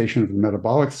manifestation of the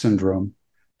metabolic syndrome,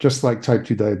 just like type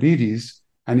 2 diabetes.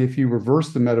 And if you reverse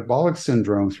the metabolic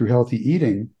syndrome through healthy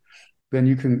eating, then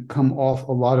you can come off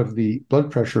a lot of the blood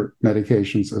pressure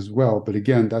medications as well. But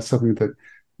again, that's something that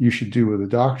you should do with a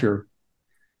doctor.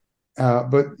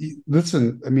 But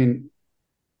listen, I mean,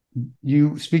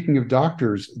 speaking of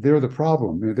doctors, they're the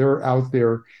problem. They're out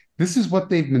there. This is what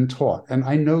they've been taught. And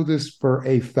I know this for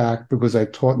a fact because I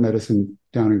taught medicine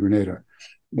down in Grenada.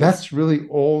 That's really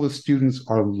all the students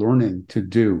are learning to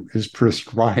do is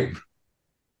prescribe.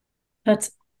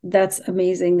 That's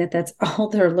amazing that's all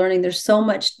they're learning. There's so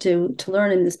much to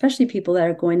learn, and especially people that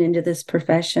are going into this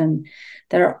profession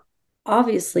that are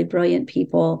obviously brilliant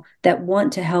people that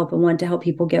want to help and want to help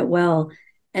people get well.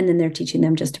 And then they're teaching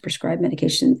them just to prescribe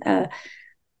medication.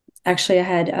 Actually, I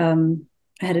had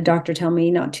a doctor tell me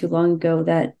not too long ago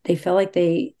that they felt like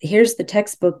here's the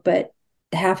textbook, but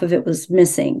half of it was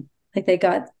missing. Like they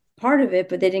got part of it,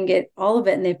 but they didn't get all of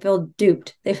it, and they feel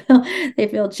duped. They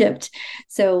feel chipped.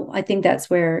 So I think that's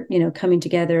where, coming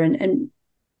together and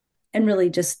really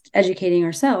just educating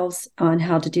ourselves on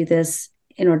how to do this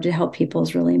in order to help people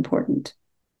is really important.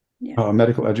 Yeah.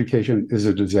 Medical education is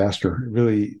a disaster. It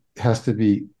really has to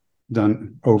be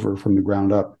done over from the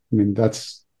ground up. I mean,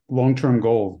 that's long-term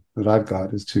goal that I've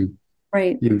got is to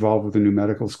be involved with a new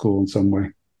medical school in some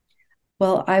way.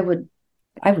 Well, I would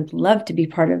love to be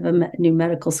part of a new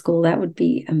medical school. That would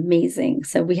be amazing.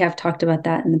 So we have talked about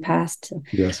that in the past.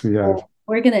 Yes, we have.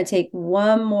 We're going to take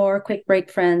one more quick break,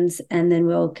 friends, and then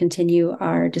we'll continue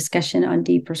our discussion on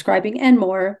deprescribing and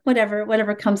more,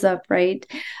 whatever comes up, right?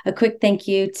 A quick thank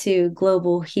you to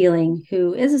Global Healing,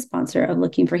 who is a sponsor of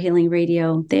Looking for Healing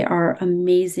Radio. They are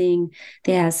amazing.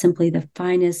 They have simply the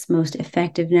finest, most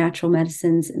effective natural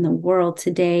medicines in the world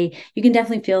today. You can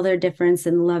definitely feel their difference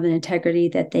in the love and integrity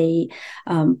that they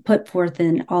put forth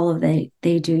in all of they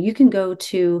do. You can go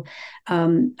to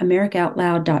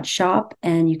AmericaOutloud.shop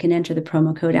and you can enter the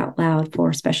promo code OUTLOUD for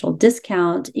a special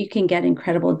discount. You can get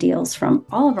incredible deals from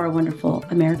all of our wonderful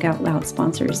America Out Loud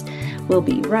sponsors. We'll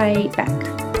be right back.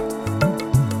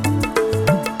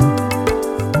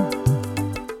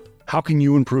 How can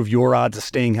you improve your odds of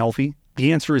staying healthy?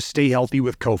 The answer is stay healthy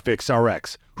with Cofix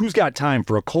RX. Who's got time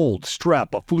for a cold,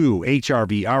 strep, a flu,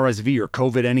 HRV, RSV, or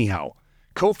COVID anyhow?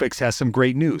 Cofix has some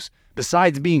great news.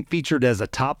 Besides being featured as a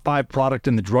top 5 product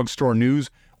in the drugstore news,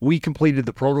 we completed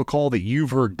the protocol that you've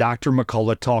heard Dr.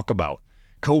 McCullough talk about.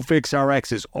 Cofix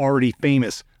RX is already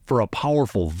famous for a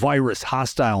powerful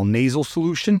virus-hostile nasal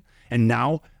solution, and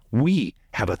now we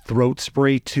have a throat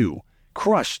spray too.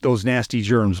 Crush those nasty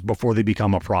germs before they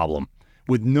become a problem.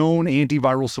 With known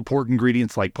antiviral support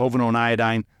ingredients like povidone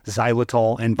iodine,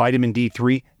 xylitol, and vitamin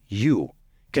D3, you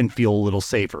can feel a little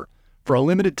safer. For a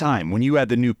limited time, when you add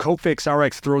the new Cofix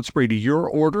RX throat spray to your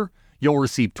order, you'll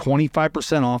receive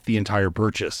 25% off the entire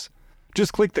purchase.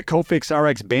 Just click the Cofix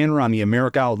RX banner on the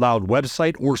America Out Loud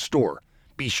website or store.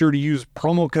 Be sure to use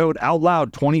promo code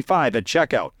OUTLOUD25 at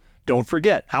checkout. Don't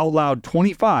forget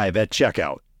OUTLOUD25 at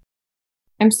checkout.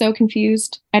 I'm so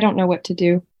confused. I don't know what to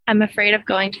do. I'm afraid of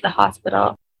going to the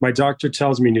hospital. My doctor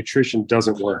tells me nutrition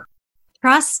doesn't work.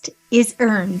 Trust is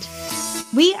earned.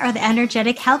 We are the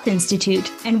Energetic Health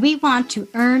Institute, and we want to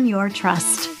earn your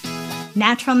trust.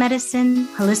 Natural medicine,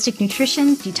 holistic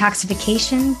nutrition,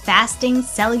 detoxification, fasting,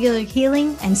 cellular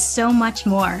healing, and so much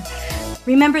more.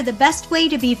 Remember, the best way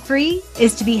to be free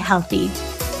is to be healthy.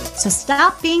 So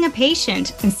stop being a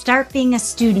patient and start being a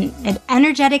student at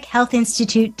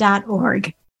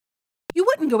energetichealthinstitute.org. You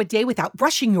wouldn't go a day without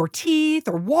brushing your teeth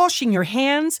or washing your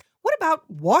hands. What about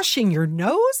washing your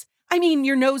nose? I mean,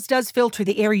 your nose does filter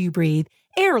the air you breathe,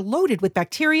 air loaded with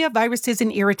bacteria, viruses,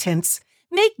 and irritants.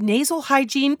 Make nasal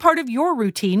hygiene part of your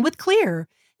routine with Xlear.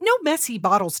 No messy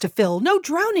bottles to fill, no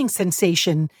drowning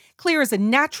sensation. Xlear is a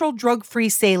natural drug-free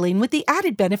saline with the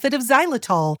added benefit of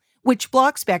xylitol, which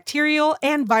blocks bacterial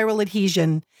and viral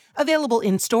adhesion. Available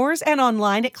in stores and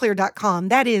online at Xlear.com.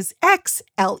 That is Xlear.com.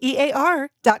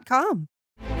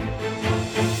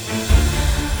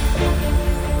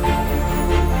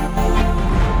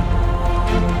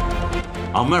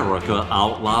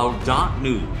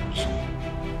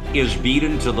 AmericaOutloud.news is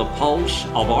beaten to the pulse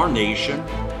of our nation.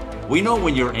 We know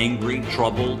when you're angry,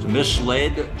 troubled,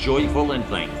 misled, joyful, and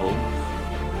thankful.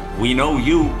 We know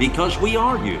you because we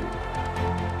are you.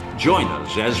 Join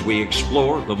us as we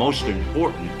explore the most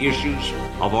important issues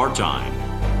of our time.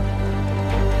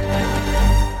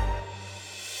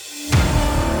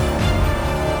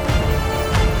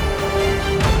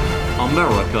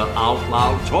 America Out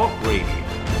Loud Talk Radio.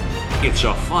 It's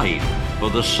a fight for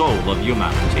the soul of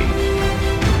humanity.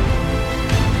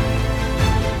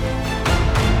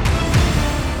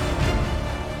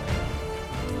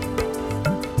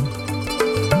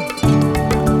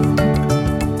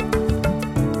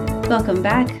 Welcome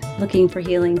back. Looking for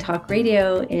Healing Talk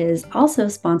Radio is also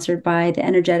sponsored by the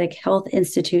Energetic Health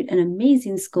Institute, an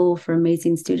amazing school for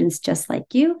amazing students just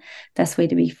like you. Best way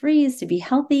to be free is to be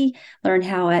healthy. Learn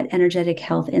how at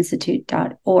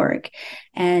energetichealthinstitute.org.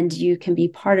 And you can be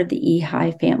part of the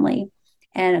EHI family.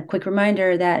 And a quick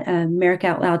reminder that America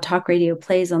Out Loud Talk Radio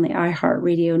plays on the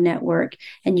iHeartRadio network,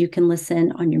 and you can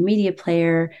listen on your media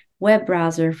player, web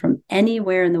browser from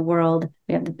anywhere in the world.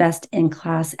 We have the best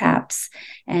in-class apps,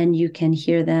 and you can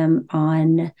hear them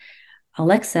on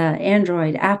Alexa,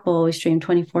 Android, Apple. We stream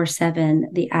 24/7.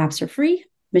 The apps are free.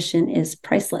 Mission is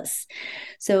priceless.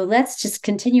 So let's just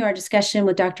continue our discussion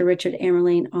with Dr. Richard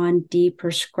Amerling on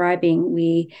deprescribing.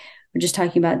 We were just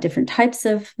talking about different types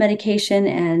of medication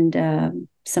and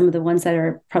some of the ones that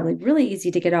are probably really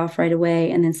easy to get off right away,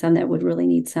 and then some that would really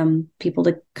need some people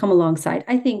to come alongside.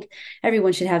 I think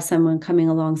everyone should have someone coming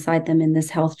alongside them in this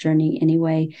health journey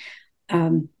anyway.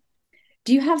 Do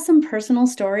you have some personal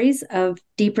stories of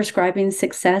deprescribing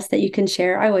success that you can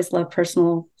share? I always love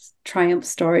personal triumph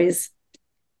stories.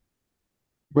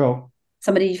 Well,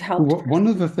 somebody you've helped. One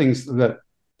of the things that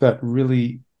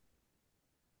really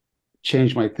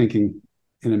changed my thinking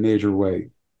in a major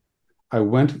way, I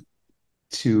went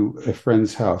to a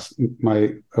friend's house.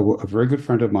 A very good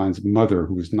friend of mine's mother,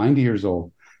 who was 90 years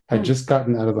old, had just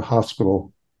gotten out of the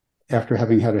hospital after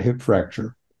having had a hip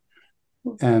fracture.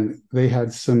 And they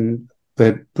had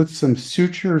put some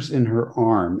sutures in her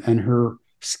arm, and her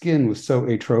skin was so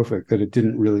atrophic that it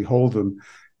didn't really hold them.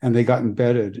 And they got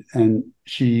embedded, and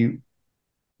she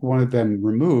wanted them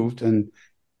removed. And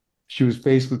she was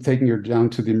faced with taking her down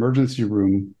to the emergency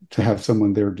room to have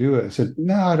someone there do it. I said,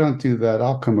 no, I don't do that.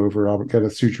 I'll come over. I'll get a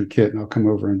suture kit and I'll come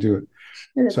over and do it.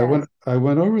 So I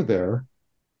went over there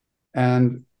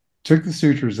and took the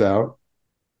sutures out,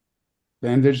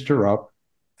 bandaged her up,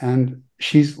 and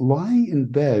she's lying in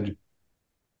bed,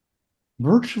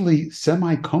 virtually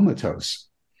semi-comatose.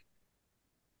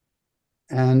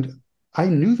 And I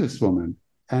knew this woman.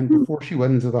 And before she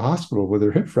went into the hospital with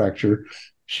her hip fracture,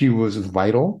 she was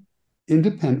vital,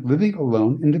 independent, living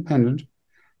alone, independent,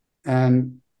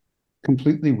 and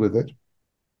completely with it.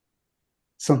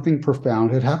 Something profound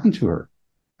had happened to her.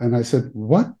 And I said,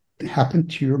 what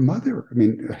happened to your mother? I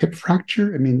mean, a hip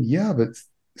fracture? I mean, yeah, but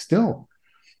still.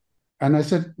 And I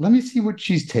said, let me see what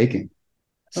she's taking.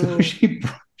 So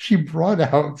she brought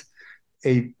out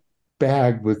a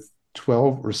bag with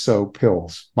 12 or so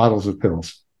pills, bottles of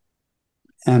pills.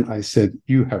 And I said,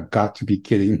 you have got to be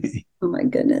kidding me. Oh, my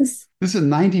goodness. This is a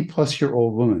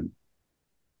 90-plus-year-old woman.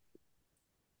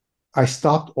 I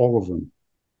stopped all of them,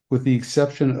 with the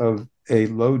exception of a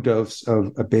low dose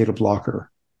of a beta blocker,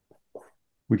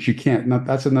 which you can't,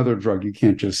 that's another drug you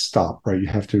can't just stop, right? You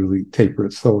have to really taper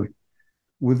it slowly.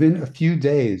 Within a few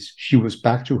days, she was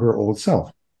back to her old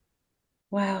self.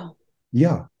 Wow.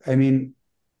 Yeah. I mean,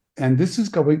 and this is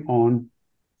going on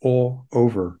all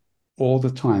over, all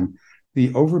the time.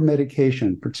 The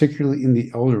overmedication, particularly in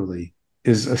the elderly,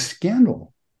 is a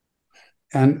scandal.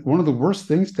 And one of the worst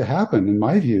things to happen, in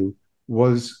my view,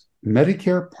 was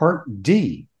Medicare Part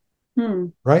D,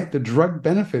 right? The drug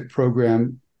benefit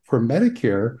program for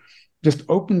Medicare just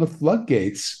opened the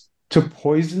floodgates to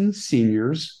poison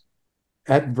seniors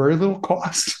at very little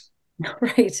cost.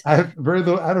 Right. At very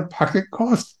little out-of-pocket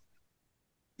cost.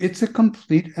 It's a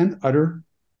complete and utter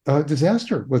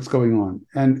disaster what's going on.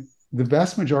 And the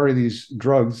vast majority of these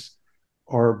drugs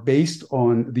are based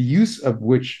on the use of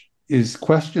which is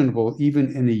questionable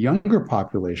even in a younger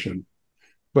population.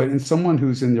 But in someone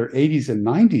who's in their 80s and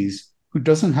 90s, who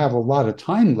doesn't have a lot of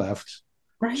time left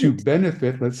to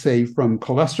benefit, let's say, from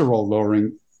cholesterol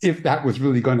lowering, if that was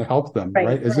really going to help them,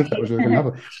 right? As if that was really going to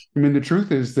help them. I mean, the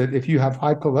truth is that if you have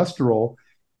high cholesterol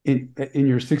in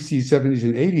your 60s, 70s,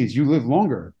 and 80s, you live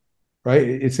longer, right?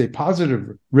 It's a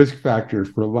positive risk factor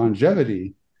for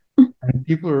longevity. And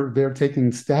people are there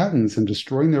taking statins and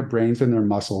destroying their brains and their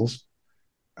muscles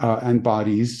and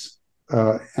bodies.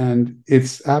 And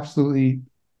it's absolutely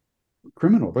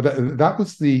criminal. But that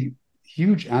was the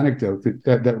huge anecdote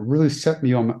that really set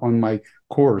me on my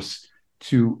course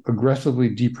to aggressively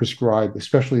deprescribe,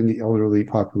 especially in the elderly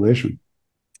population.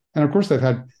 And of course, I've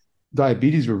had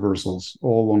diabetes reversals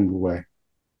all along the way.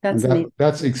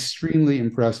 That's extremely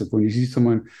impressive when you see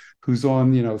someone who's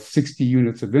on 60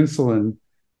 units of insulin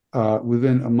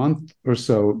within a month or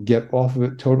so get off of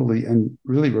it totally and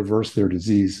really reverse their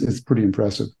disease. It's pretty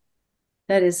impressive.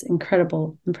 That is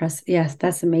incredible. Impressive. Yes,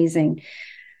 that's amazing.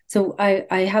 So I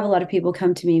have a lot of people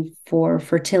come to me for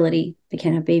fertility. They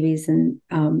can't have babies. And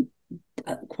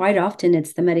quite often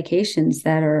it's the medications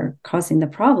that are causing the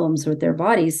problems with their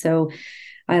bodies. So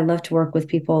I love to work with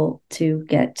people to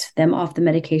get them off the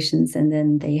medications, and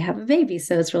then they have a baby.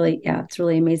 So it's really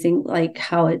amazing, like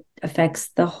how it affects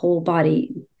the whole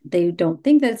body. They don't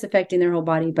think that it's affecting their whole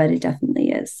body, but it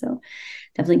definitely is. So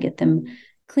definitely get them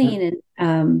clean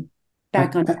and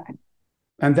back on track.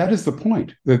 And that is the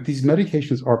point, that these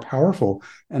medications are powerful,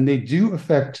 and they do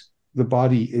affect the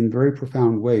body in very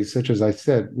profound ways, such as I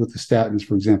said with the statins,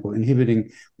 for example, inhibiting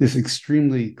this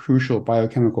extremely crucial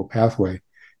biochemical pathway.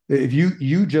 If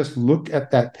you just look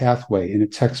at that pathway in a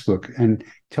textbook and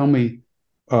tell me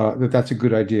that that's a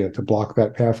good idea to block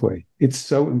that pathway, it's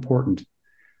so important.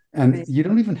 And you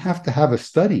don't even have to have a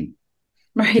study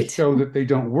to show that they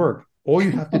don't work. All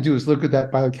you have to do is look at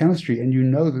that biochemistry, and you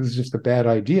know this is just a bad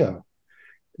idea.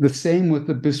 The same with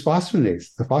the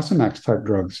bisphosphonates, the Fosamax type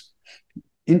drugs.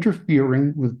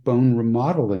 Interfering with bone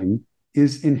remodeling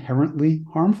is inherently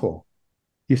harmful.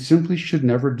 You simply should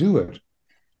never do it.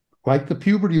 Like the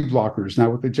puberty blockers,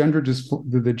 now with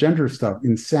the gender stuff,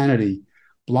 insanity,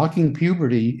 blocking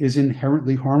puberty is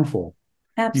inherently harmful.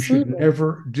 Absolutely. You should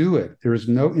never do it. There is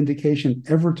no indication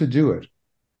ever to do it.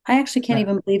 I actually can't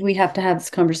even believe we have to have this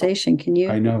conversation. Can you?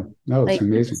 I know. No, it's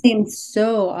amazing. It seems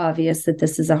so obvious that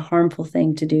this is a harmful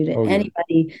thing to do to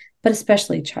anybody, but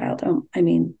especially a child. I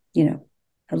mean,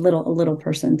 a little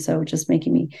person. So just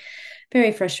making me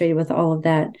very frustrated with all of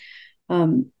that.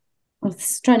 I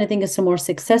was trying to think of some more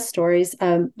success stories.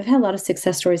 I've had a lot of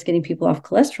success stories getting people off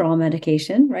cholesterol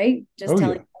medication, right? Just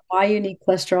telling them why you need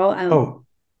cholesterol.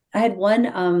 I had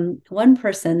one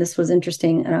person, this was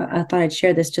interesting, and I thought I'd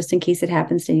share this just in case it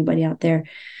happens to anybody out there.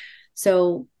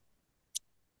 So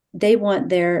they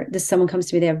want someone comes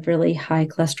to me, they have really high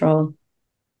cholesterol.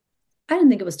 I didn't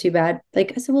think it was too bad.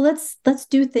 Like I said, well, let's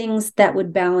do things that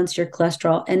would balance your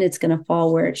cholesterol, and it's going to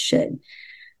fall where it should.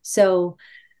 So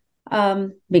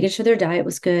making sure their diet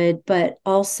was good, but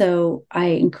also I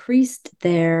increased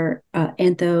their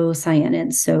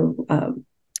anthocyanins. So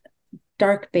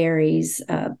dark berries,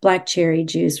 black cherry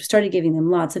juice. We started giving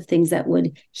them lots of things that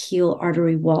would heal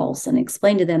artery walls, and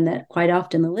explained to them that quite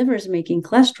often the liver is making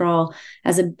cholesterol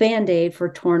as a Band-Aid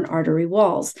for torn artery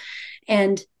walls.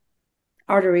 And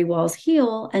artery walls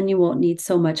heal, and you won't need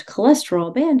so much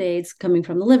cholesterol Band-Aids coming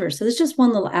from the liver. So there's just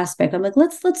one little aspect. I'm like,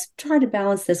 let's try to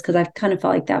balance this, because I've kind of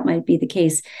felt like that might be the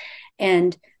case.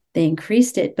 And they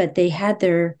increased it, but they had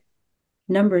their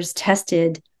numbers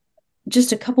tested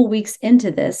just a couple weeks into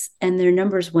this, and their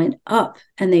numbers went up,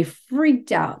 and they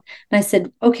freaked out. And I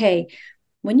said, okay,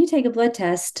 when you take a blood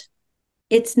test,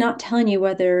 it's not telling you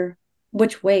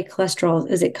which way cholesterol,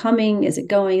 is it coming? Is it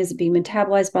going? Is it being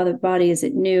metabolized by the body? Is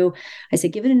it new? I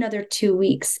said, give it another 2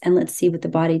 weeks and let's see what the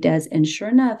body does. And sure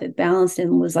enough, it balanced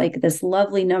and was like this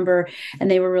lovely number,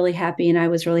 and they were really happy. And I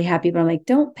was really happy, but I'm like,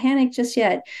 don't panic just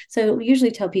yet. So we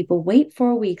usually tell people, wait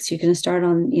 4 weeks. You're going to start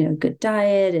on, good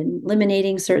diet and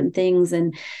eliminating certain things,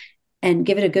 and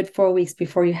give it a good 4 weeks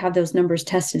before you have those numbers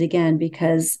tested again,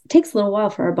 because it takes a little while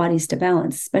for our bodies to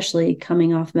balance, especially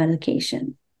coming off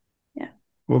medication.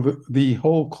 Well, the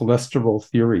whole cholesterol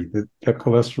theory that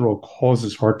cholesterol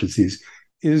causes heart disease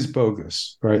is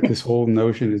bogus, right? This whole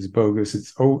notion is bogus.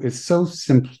 It's so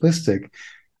simplistic.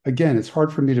 Again, it's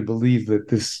hard for me to believe that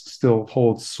this still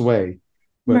holds sway.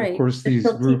 But of course, these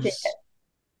groups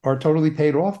are totally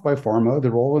paid off by pharma.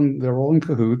 They're all in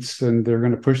cahoots, and they're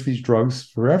going to push these drugs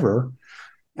forever.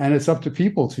 And it's up to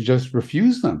people to just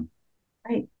refuse them.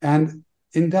 Right. And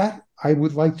in that, I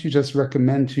would like to just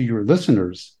recommend to your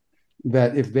listeners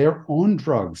that if they're on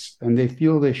drugs and they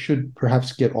feel they should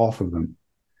perhaps get off of them,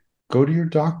 go to your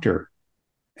doctor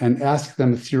and ask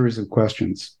them a series of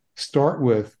questions. Start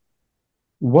with,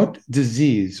 what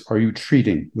disease are you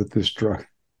treating with this drug?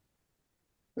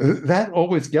 That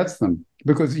always gets them,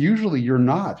 because usually you're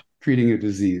not treating a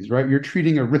disease, right? You're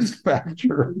treating a risk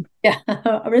factor. Yeah,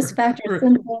 a risk factor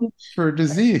syndrome for a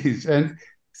disease. And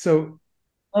so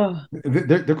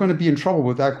they're going to be in trouble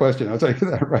with that question. I'll tell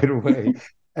you that right away.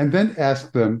 And then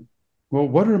ask them, well,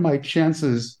 what are my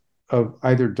chances of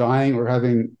either dying or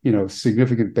having,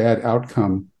 significant bad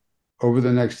outcome over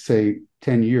the next, say,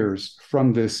 10 years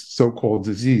from this so-called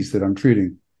disease that I'm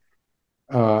treating?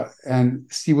 And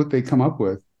see what they come up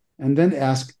with. And then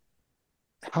ask,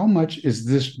 how much is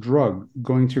this drug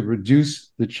going to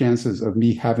reduce the chances of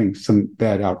me having some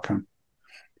bad outcome?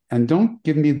 And don't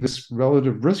give me this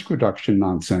relative risk reduction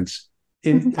nonsense.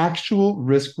 In actual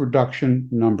risk reduction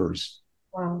numbers.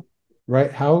 Wow.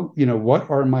 Right? How, what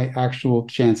are my actual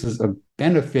chances of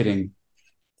benefiting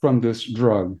from this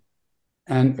drug?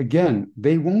 And again,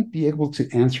 they won't be able to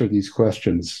answer these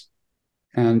questions.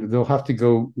 And they'll have to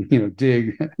go,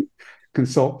 dig,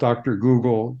 consult Dr.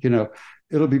 Google,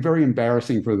 it'll be very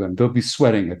embarrassing for them. They'll be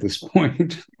sweating at this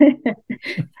point.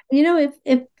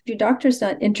 If your doctor's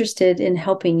not interested in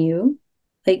helping you,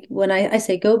 like when I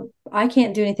say go, I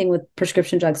can't do anything with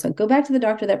prescription drugs. So go back to the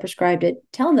doctor that prescribed it.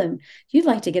 Tell them you'd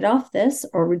like to get off this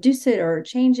or reduce it or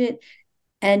change it.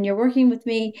 And you're working with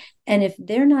me. And if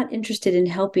they're not interested in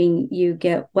helping you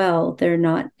get well, they're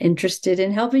not interested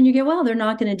in helping you get well. They're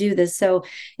not going to do this. So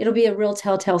it'll be a real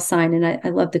telltale sign. And I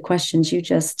love the questions you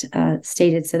just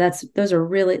stated. So that's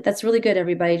really good,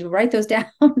 everybody. Write those down.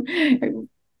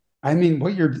 I mean,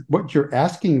 what you're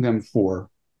asking them for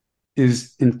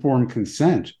is informed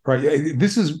consent, right?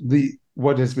 This is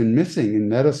what has been missing in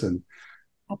medicine.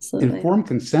 Absolutely. Informed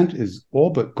consent is all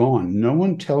but gone. No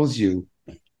one tells you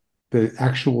the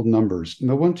actual numbers.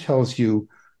 No one tells you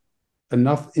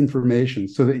enough information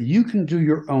so that you can do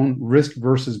your own risk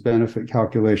versus benefit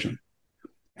calculation.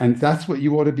 And that's what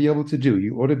you ought to be able to do.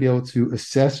 You ought to be able to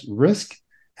assess risk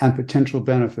and potential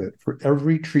benefit for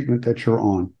every treatment that you're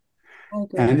on.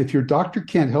 And if your doctor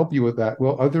can't help you with that,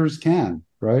 well, others can,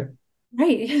 right?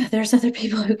 Right. Yeah, there's other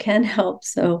people who can help.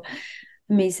 So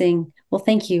amazing. Well,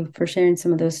 thank you for sharing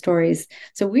some of those stories.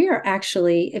 So we are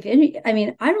actually,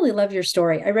 I really love your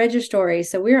story. I read your story.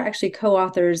 So we are actually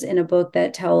co-authors in a book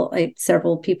that tell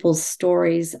several people's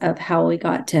stories of how we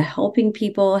got to helping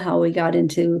people, how we got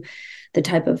into the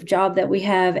type of job that we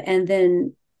have, and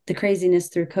then the craziness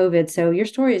through COVID. So your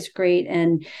story is great.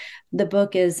 And the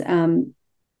book is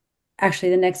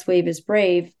actually The Next Wave is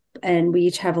Brave. And we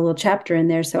each have a little chapter in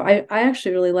there. So I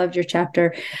actually really loved your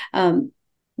chapter.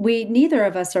 Neither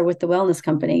of us are with the wellness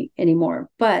company anymore,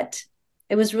 but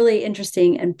it was really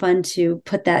interesting and fun to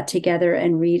put that together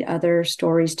and read other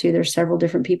stories too. There's several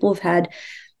different people who've had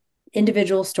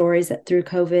individual stories through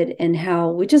COVID and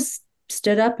how we just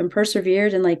stood up and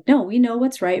persevered and no, we know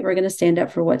what's right. We're going to stand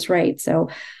up for what's right. So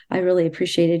I really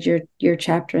appreciated your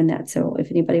chapter in that. So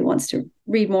if anybody wants to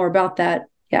read more about that,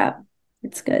 yeah,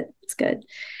 it's good. It's good.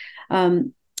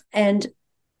 And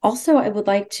also, I would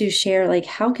like to share,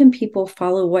 how can people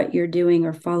follow what you're doing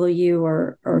or follow you,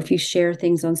 or if you share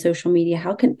things on social media,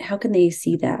 how can they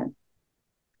see that?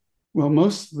 Well,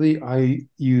 mostly I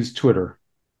use Twitter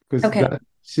because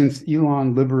since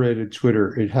Elon liberated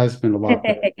Twitter, it has been a lot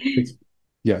better.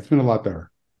 It's been a lot better.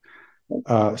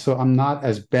 So I'm not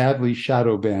as badly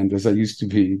shadow banned as I used to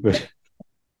be, but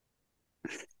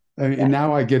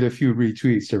now I get a few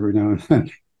retweets every now and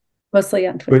then. Mostly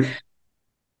on Twitter.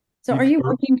 So are you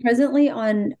working presently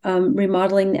on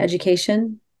remodeling the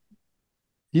education?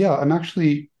 Yeah, I'm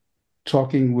actually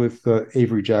talking with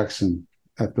Avery Jackson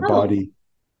at the Body.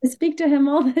 I speak to him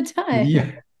all the time.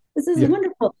 Yeah. This is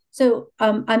wonderful. So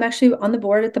I'm actually on the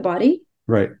board at the Body.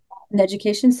 Right. In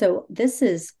education. So this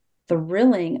is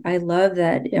thrilling. I love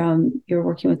that you're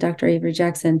working with Dr. Avery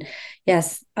Jackson.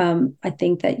 Yes, I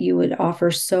think that you would offer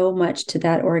so much to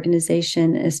that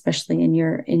organization, especially in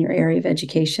your area of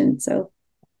education. So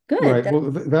good. Right.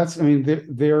 Well,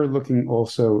 they're looking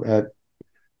also at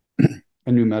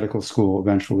a new medical school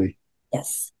eventually.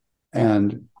 Yes.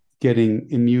 And getting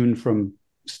immune from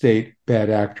state bad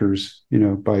actors,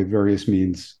 by various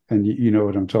means. And you know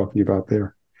what I'm talking about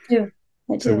there. I do.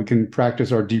 So we can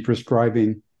practice our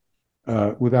deprescribing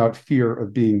without fear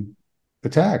of being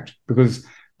attacked, because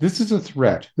this is a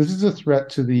threat. This is a threat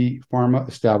to the pharma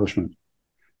establishment,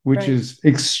 which is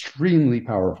extremely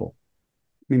powerful.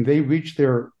 I mean, they reach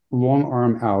their long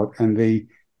arm out and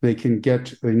they can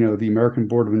get, the American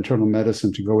Board of Internal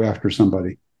Medicine to go after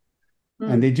somebody.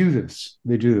 And they do this,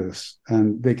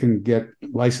 and they can get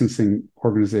licensing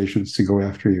organizations to go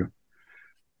after you.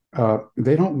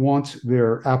 They don't want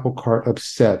their apple cart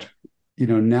upset.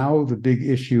 Now the big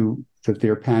issue that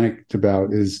they're panicked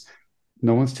about is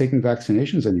no one's taking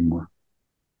vaccinations anymore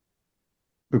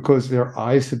because their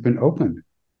eyes have been opened.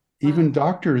 Even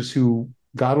doctors who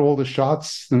got all the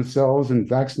shots themselves and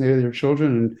vaccinated their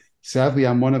children, and sadly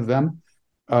I'm one of them,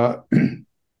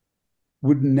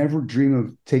 would never dream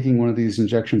of taking one of these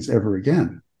injections ever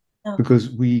again, because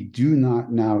we do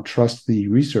not now trust the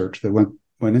research that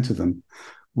went into them.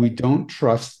 We don't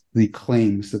trust the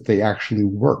claims that they actually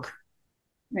work,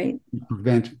 right, to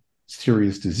prevent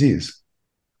serious disease.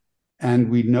 And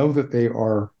we know that there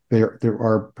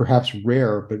are perhaps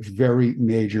rare but very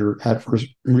major adverse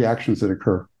reactions that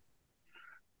occur.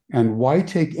 And why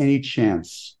take any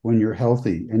chance when you're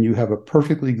healthy and you have a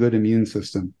perfectly good immune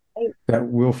system that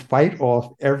will fight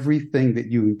off everything that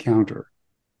you encounter?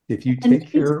 If you take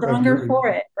care of stronger for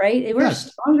it, right? We're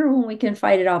stronger when we can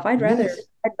fight it off. I'd rather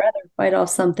fight off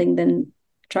something than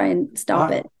try and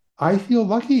stop it. I feel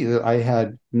lucky that I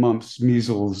had mumps,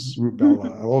 measles,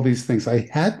 rubella, all these things. I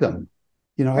had them.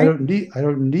 I don't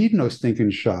need no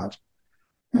stinking shot.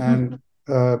 And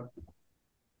the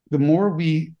more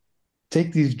we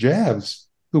take these jabs,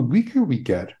 the weaker we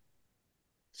get.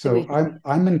 So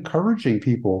I'm encouraging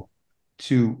people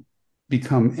to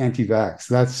become anti-vax.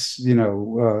 That's,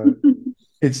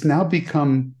 it's now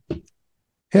become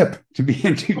hip to be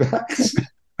anti-vax.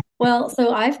 Well,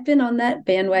 so I've been on that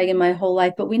bandwagon my whole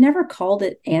life, but we never called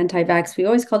it anti-vax. We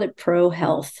always called it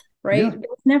pro-health, right? Yeah. It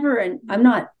was never, I'm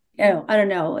not, I don't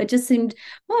know. It just seemed,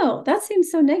 whoa, that seems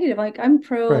so negative. Like I'm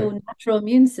pro-natural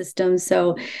immune system.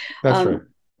 So that's right.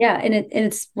 Yeah. And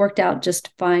it's worked out just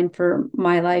fine for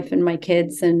my life and my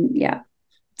kids. And yeah,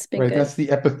 it's been good. That's the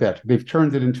epithet. They've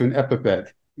turned it into an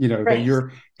epithet. That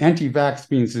you're anti-vax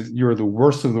means that you're the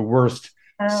worst of the worst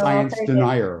science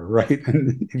denier, right?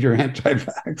 And you're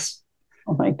anti-vax.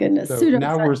 Oh my goodness. So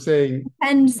now we're saying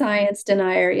and science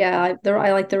denier. Yeah.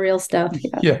 I like the real stuff.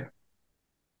 Yeah.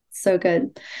 So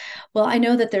good. Well, I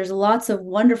know that there's lots of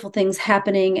wonderful things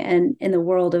happening and in the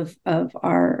world of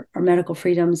our medical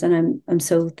freedoms. And I'm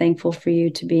so thankful for you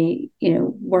to be,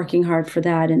 working hard for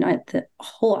that. And the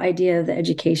whole idea of the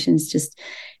education is just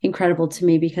incredible to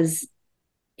me because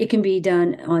it can be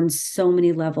done on so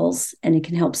many levels and it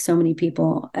can help so many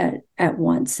people at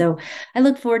once. So I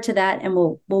look forward to that, and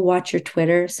we'll watch your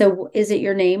Twitter. So is it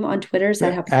your name on Twitter? Is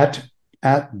that how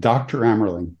at Dr.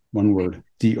 Amerling, one word,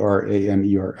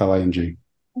 DRAMERLING.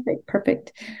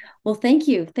 Perfect. Well, thank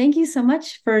you. Thank you so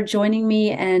much for joining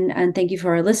me, and thank you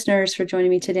for our listeners for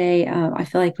joining me today. I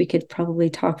feel like we could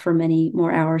probably talk for many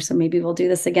more hours, so maybe we'll do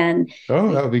this again.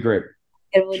 Oh, that would be great.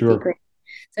 It would be great.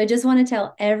 So I just want to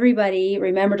tell everybody,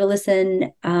 remember to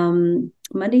listen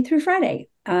Monday through Friday,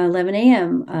 11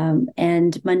 a.m.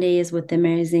 And Monday is with the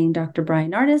amazing Dr.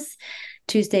 Brian Artis,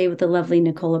 Tuesday with the lovely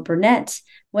Nicola Burnett,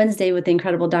 Wednesday with the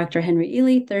incredible Dr. Henry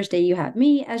Ely, Thursday you have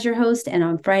me as your host, and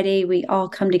on Friday we all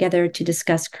come together to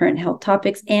discuss current health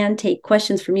topics and take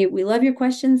questions from you. We love your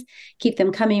questions. Keep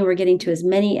them coming. We're getting to as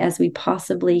many as we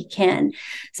possibly can.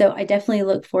 So I definitely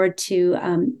look forward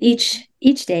to each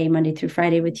day, Monday through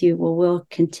Friday with you, where we'll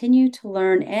continue to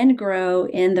learn and grow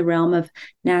in the realm of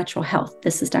natural health.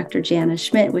 This is Dr. Jana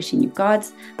Schmidt wishing you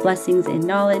God's blessings in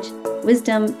knowledge,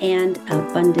 wisdom, and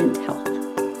abundant health.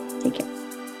 Take care.